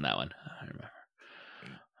Mars in that one. I remember.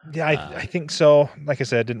 Yeah, I think so. Like I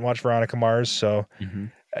said, I didn't watch Veronica Mars, so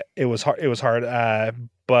it was hard. It was hard.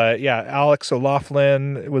 But yeah, Alex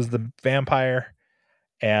O'Loughlin was the vampire,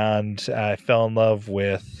 and I fell in love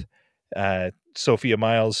with Sophia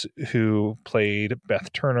Myles, who played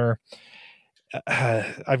Beth Turner.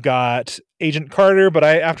 I've got Agent Carter, but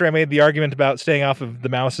after I made the argument about staying off of the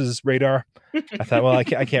mouse's radar, I thought, well, I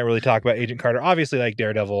can't really talk about Agent Carter. Obviously, like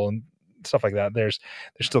Daredevil and stuff like that. They're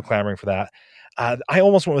still clamoring for that. I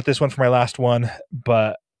almost went with this one for my last one,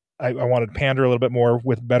 but I wanted to pander a little bit more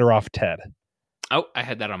with Better Off Ted. Oh, I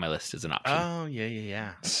had that on my list as an option. Oh,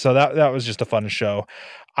 yeah. So that was just a fun show.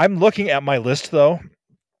 I'm looking at my list though.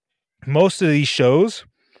 Most of these shows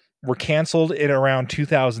were canceled in around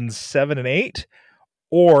 2007 and 8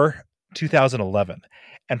 or 2011.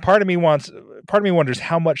 And part of me wonders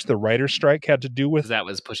how much the writer's strike had to do with that.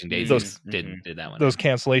 Was Pushing Daisies did that one. Those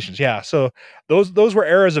cancellations. Yeah. So those were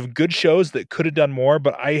eras of good shows that could have done more,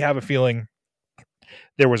 but I have a feeling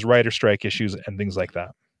there was writer strike issues and things like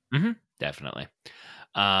that. Definitely.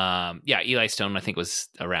 Yeah, Eli Stone, I think, was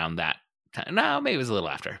around that time. No, maybe it was a little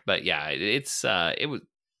after, but yeah, it's a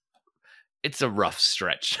rough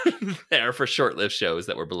stretch there for short-lived shows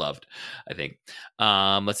that were beloved, I think.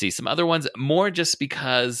 Let's see some other ones, more just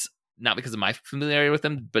because, not because of my familiarity with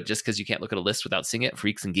them, but just because you can't look at a list without seeing it.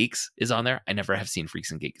 Freaks and Geeks is on there. I never have seen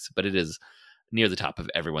Freaks and Geeks, but it is near the top of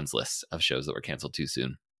everyone's list of shows that were canceled too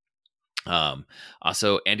soon.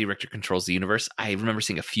 Also, Andy Richter Controls the Universe. I remember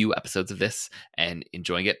seeing a few episodes of this and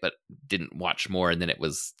enjoying it, but didn't watch more, and then it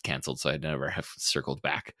was canceled, so I never have circled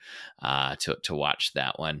back to watch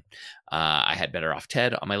that one. I had Better Off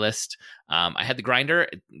Ted on my list. I had The Grinder.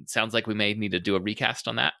 It sounds like we may need to do a recast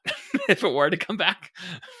on that if it were to come back.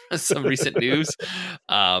 Some recent news.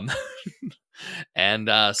 And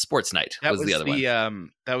Sports Night was the other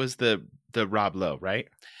one. That was the Rob Lowe, right?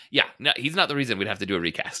 Yeah, no, he's not the reason we'd have to do a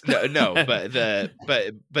recast. no, but that,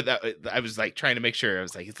 I was like trying to make sure. I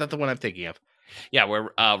was like, it's not the one I'm thinking of. Yeah, where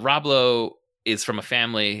Rob Lowe is from a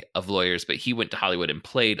family of lawyers, but he went to Hollywood and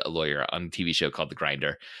played a lawyer on a TV show called The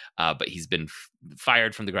Grinder. But he's been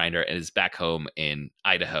fired from The Grinder and is back home in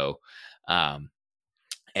Idaho,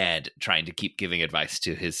 and trying to keep giving advice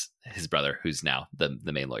to his brother, who's now the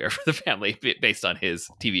main lawyer for the family, based on his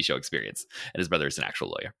TV show experience. And his brother is an actual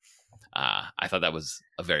lawyer. I thought that was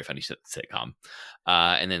a very funny sitcom.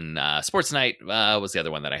 And then Sports Night was the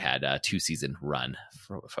other one that I had a 2-season run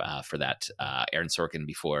for that Aaron Sorkin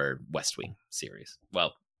before West Wing series.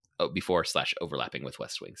 Well, before / overlapping with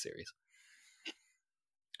West Wing series.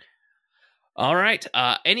 All right.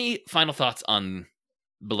 Any final thoughts on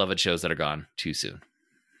beloved shows that are gone too soon?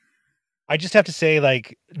 I just have to say,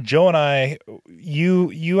 like, Joe and I,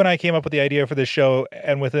 you and I came up with the idea for this show,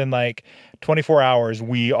 and within like 24 hours,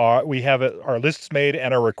 we have our lists made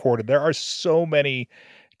and are recorded. There are so many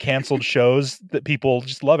canceled shows that people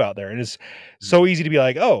just love out there. And it's so easy to be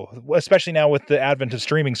like, oh, especially now with the advent of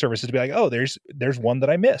streaming services, to be like, oh, there's one that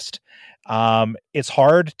I missed. It's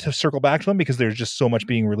hard to circle back to them because there's just so much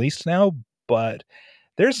being released now, but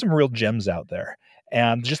there's some real gems out there.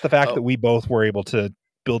 And just the fact that we both were able to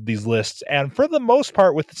build these lists, and for the most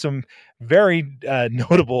part with some very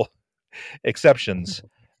notable exceptions,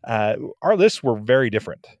 our lists were very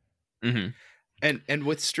different. Mm-hmm. And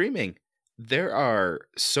with streaming, there are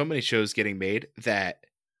so many shows getting made that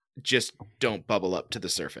just don't bubble up to the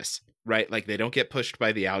surface, right? Like they don't get pushed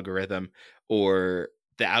by the algorithm, or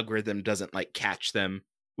the algorithm doesn't like catch them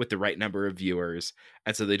with the right number of viewers,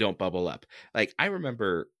 and so they don't bubble up. Like I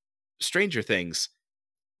remember Stranger Things,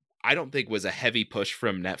 I don't think was a heavy push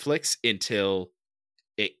from Netflix until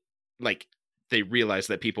it, like, they realized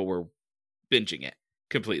that people were binging it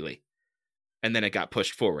completely, and then it got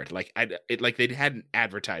pushed forward. Like they hadn't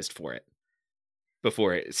advertised for it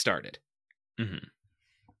before it started,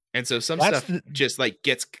 and so some stuff just like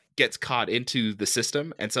gets caught into the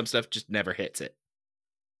system, and some stuff just never hits it.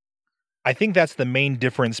 I think that's the main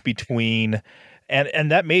difference between,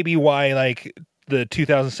 and that may be why, like, the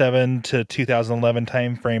 2007 to 2011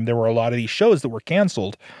 timeframe, there were a lot of these shows that were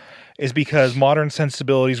canceled, is because modern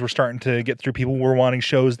sensibilities were starting to get through. People were wanting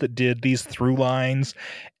shows that did these through lines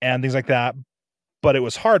and things like that. But it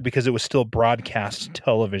was hard because it was still broadcast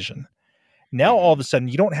television. Now, all of a sudden,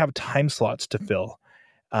 you don't have time slots to fill,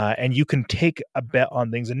 and you can take a bet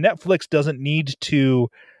on things. And Netflix doesn't need to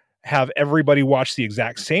have everybody watch the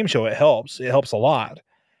exact same show. It helps a lot.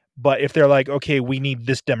 But if they're like, okay, we need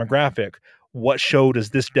this demographic, what show does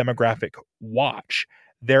this demographic watch?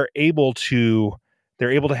 They're able to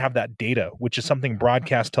have that data, which is something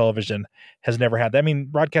broadcast television has never had. I mean,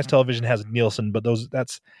 broadcast television has Nielsen, but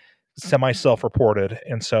that's semi-self-reported,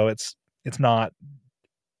 and so it's not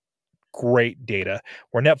great data.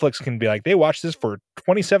 Where Netflix can be like, they watched this for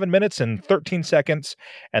 27 minutes and 13 seconds,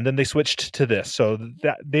 and then they switched to this. So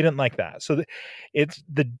that they didn't like that. So it's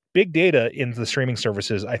the big data in the streaming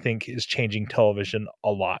services, I think, is changing television a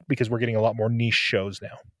lot because we're getting a lot more niche shows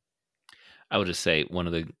now. I would just say one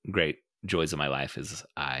of the great joys of my life is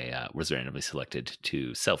I was randomly selected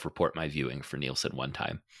to self-report my viewing for Nielsen one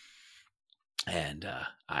time. And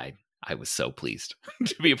I was so pleased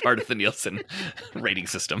to be a part of the Nielsen rating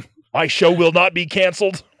system. My show will not be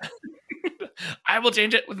canceled. I will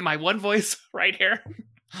change it with my one voice right here.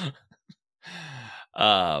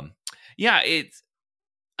 Yeah, it's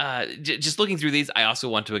just looking through these. I also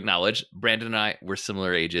want to acknowledge Brandon and I were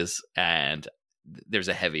similar ages, and there's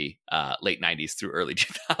a heavy late 90s through early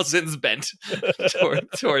 2000s bent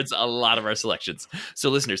towards a lot of our selections. So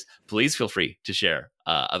listeners, please feel free to share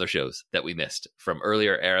other shows that we missed from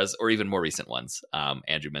earlier eras or even more recent ones.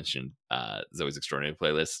 Andrew mentioned Zoe's Extraordinary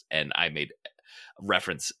Playlist, and I made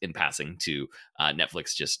reference in passing to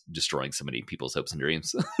Netflix just destroying so many people's hopes and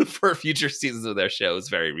dreams for future seasons of their shows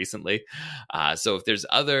very recently. So if there's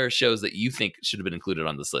other shows that you think should have been included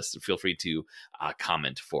on this list, feel free to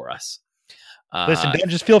comment for us. Listen, Dan,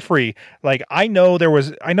 just feel free. Like, I know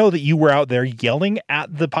that you were out there yelling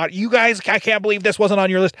at the pod. You guys, I can't believe this wasn't on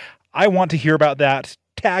your list. I want to hear about that.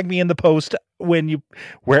 Tag me in the post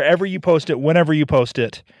wherever you post it, whenever you post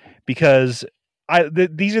it, because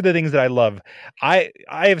these are the things that I love. I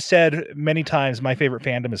have said many times my favorite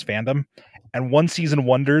fandom is fandom, and one season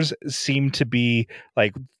wonders seem to be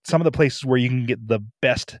like some of the places where you can get the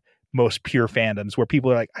best, most pure fandoms, where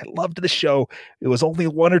people are like, I loved the show. It was only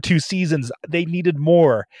 1 or 2 seasons. They needed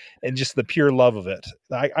more, and just the pure love of it.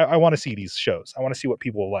 I want to see these shows. I want to see what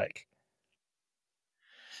people like.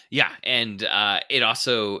 Yeah, and it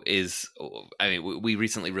also is. I mean, we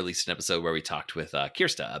recently released an episode where we talked with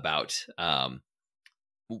Kirsta about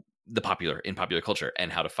the popular culture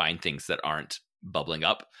and how to find things that aren't bubbling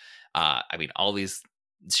up. I mean, all these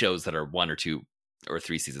shows that are 1 or 2 or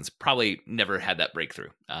 3 seasons probably never had that breakthrough,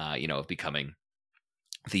 of becoming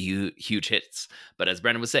the huge hits. But as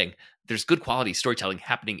Brandon was saying, there's good quality storytelling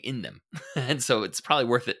happening in them. And so it's probably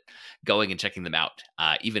worth it going and checking them out,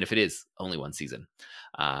 even if it is only 1 season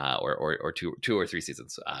or 2 or 3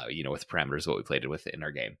 seasons, with parameters what we played with in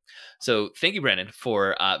our game. So thank you, Brandon,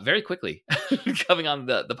 for very quickly coming on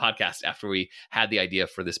the podcast after we had the idea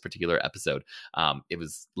for this particular episode. It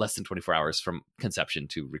was less than 24 hours from conception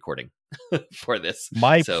to recording for this.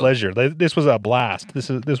 My pleasure. This was a blast. This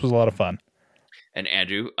was a lot of fun. And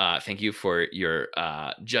Andrew, thank you for your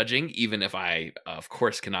judging, even if I, of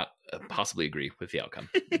course, cannot possibly agree with the outcome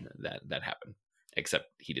that happened. Except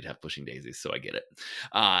he did have Pushing Daisies, so I get it.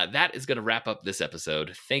 That is going to wrap up this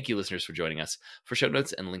episode. Thank you, listeners, for joining us. For show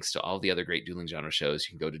notes and links to all the other great Dueling Genre shows,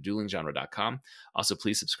 you can go to duelinggenre.com. Also,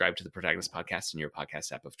 please subscribe to the Protagonist Podcast in your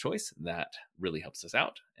podcast app of choice. That really helps us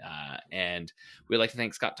out. And we'd like to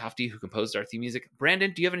thank Scott Tofty, who composed our theme music.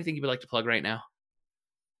 Brandon, do you have anything you would like to plug right now?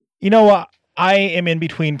 You know what? I am in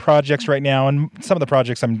between projects right now, and some of the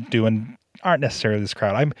projects I'm doing aren't necessarily this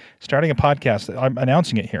crowd. I'm starting a podcast. I'm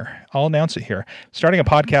announcing it here. I'll announce it here. Starting a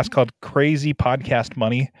podcast called Crazy Podcast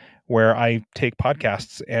Money, where I take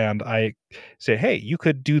podcasts and I say, hey, you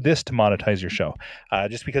could do this to monetize your show.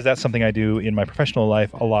 Just because that's something I do in my professional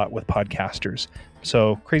life a lot with podcasters.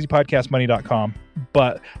 So crazypodcastmoney.com.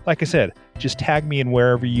 But like I said, just tag me in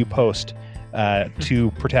wherever you post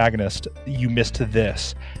to Protagonist, you missed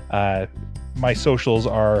this. My socials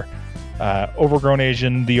are Overgrown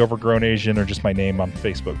Asian, The Overgrown Asian, or just my name on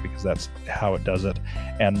Facebook, because that's how it does it.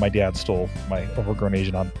 And my dad stole my Overgrown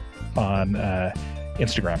Asian on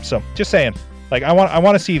Instagram. So just saying, like, I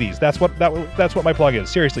want to see these. That's what my plug is.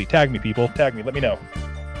 Seriously, tag me, people. Tag me. Let me know.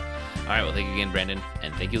 All right. Well, thank you again, Brandon,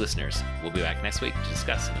 and thank you, listeners. We'll be back next week to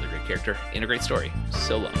discuss another great character in a great story.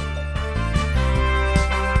 So long.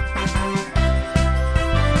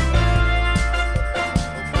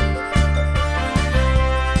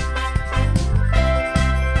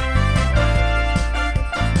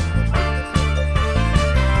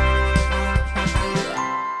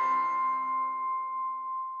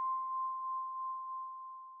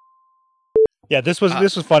 Yeah, this was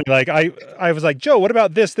funny. Like I was like, Joe, what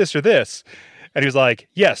about this, or this? And he was like,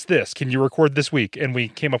 yes, this. Can you record this week? And we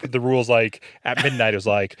came up with the rules like at midnight. It was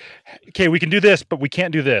like, okay, we can do this, but we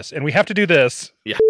can't do this. And we have to do this. Yeah.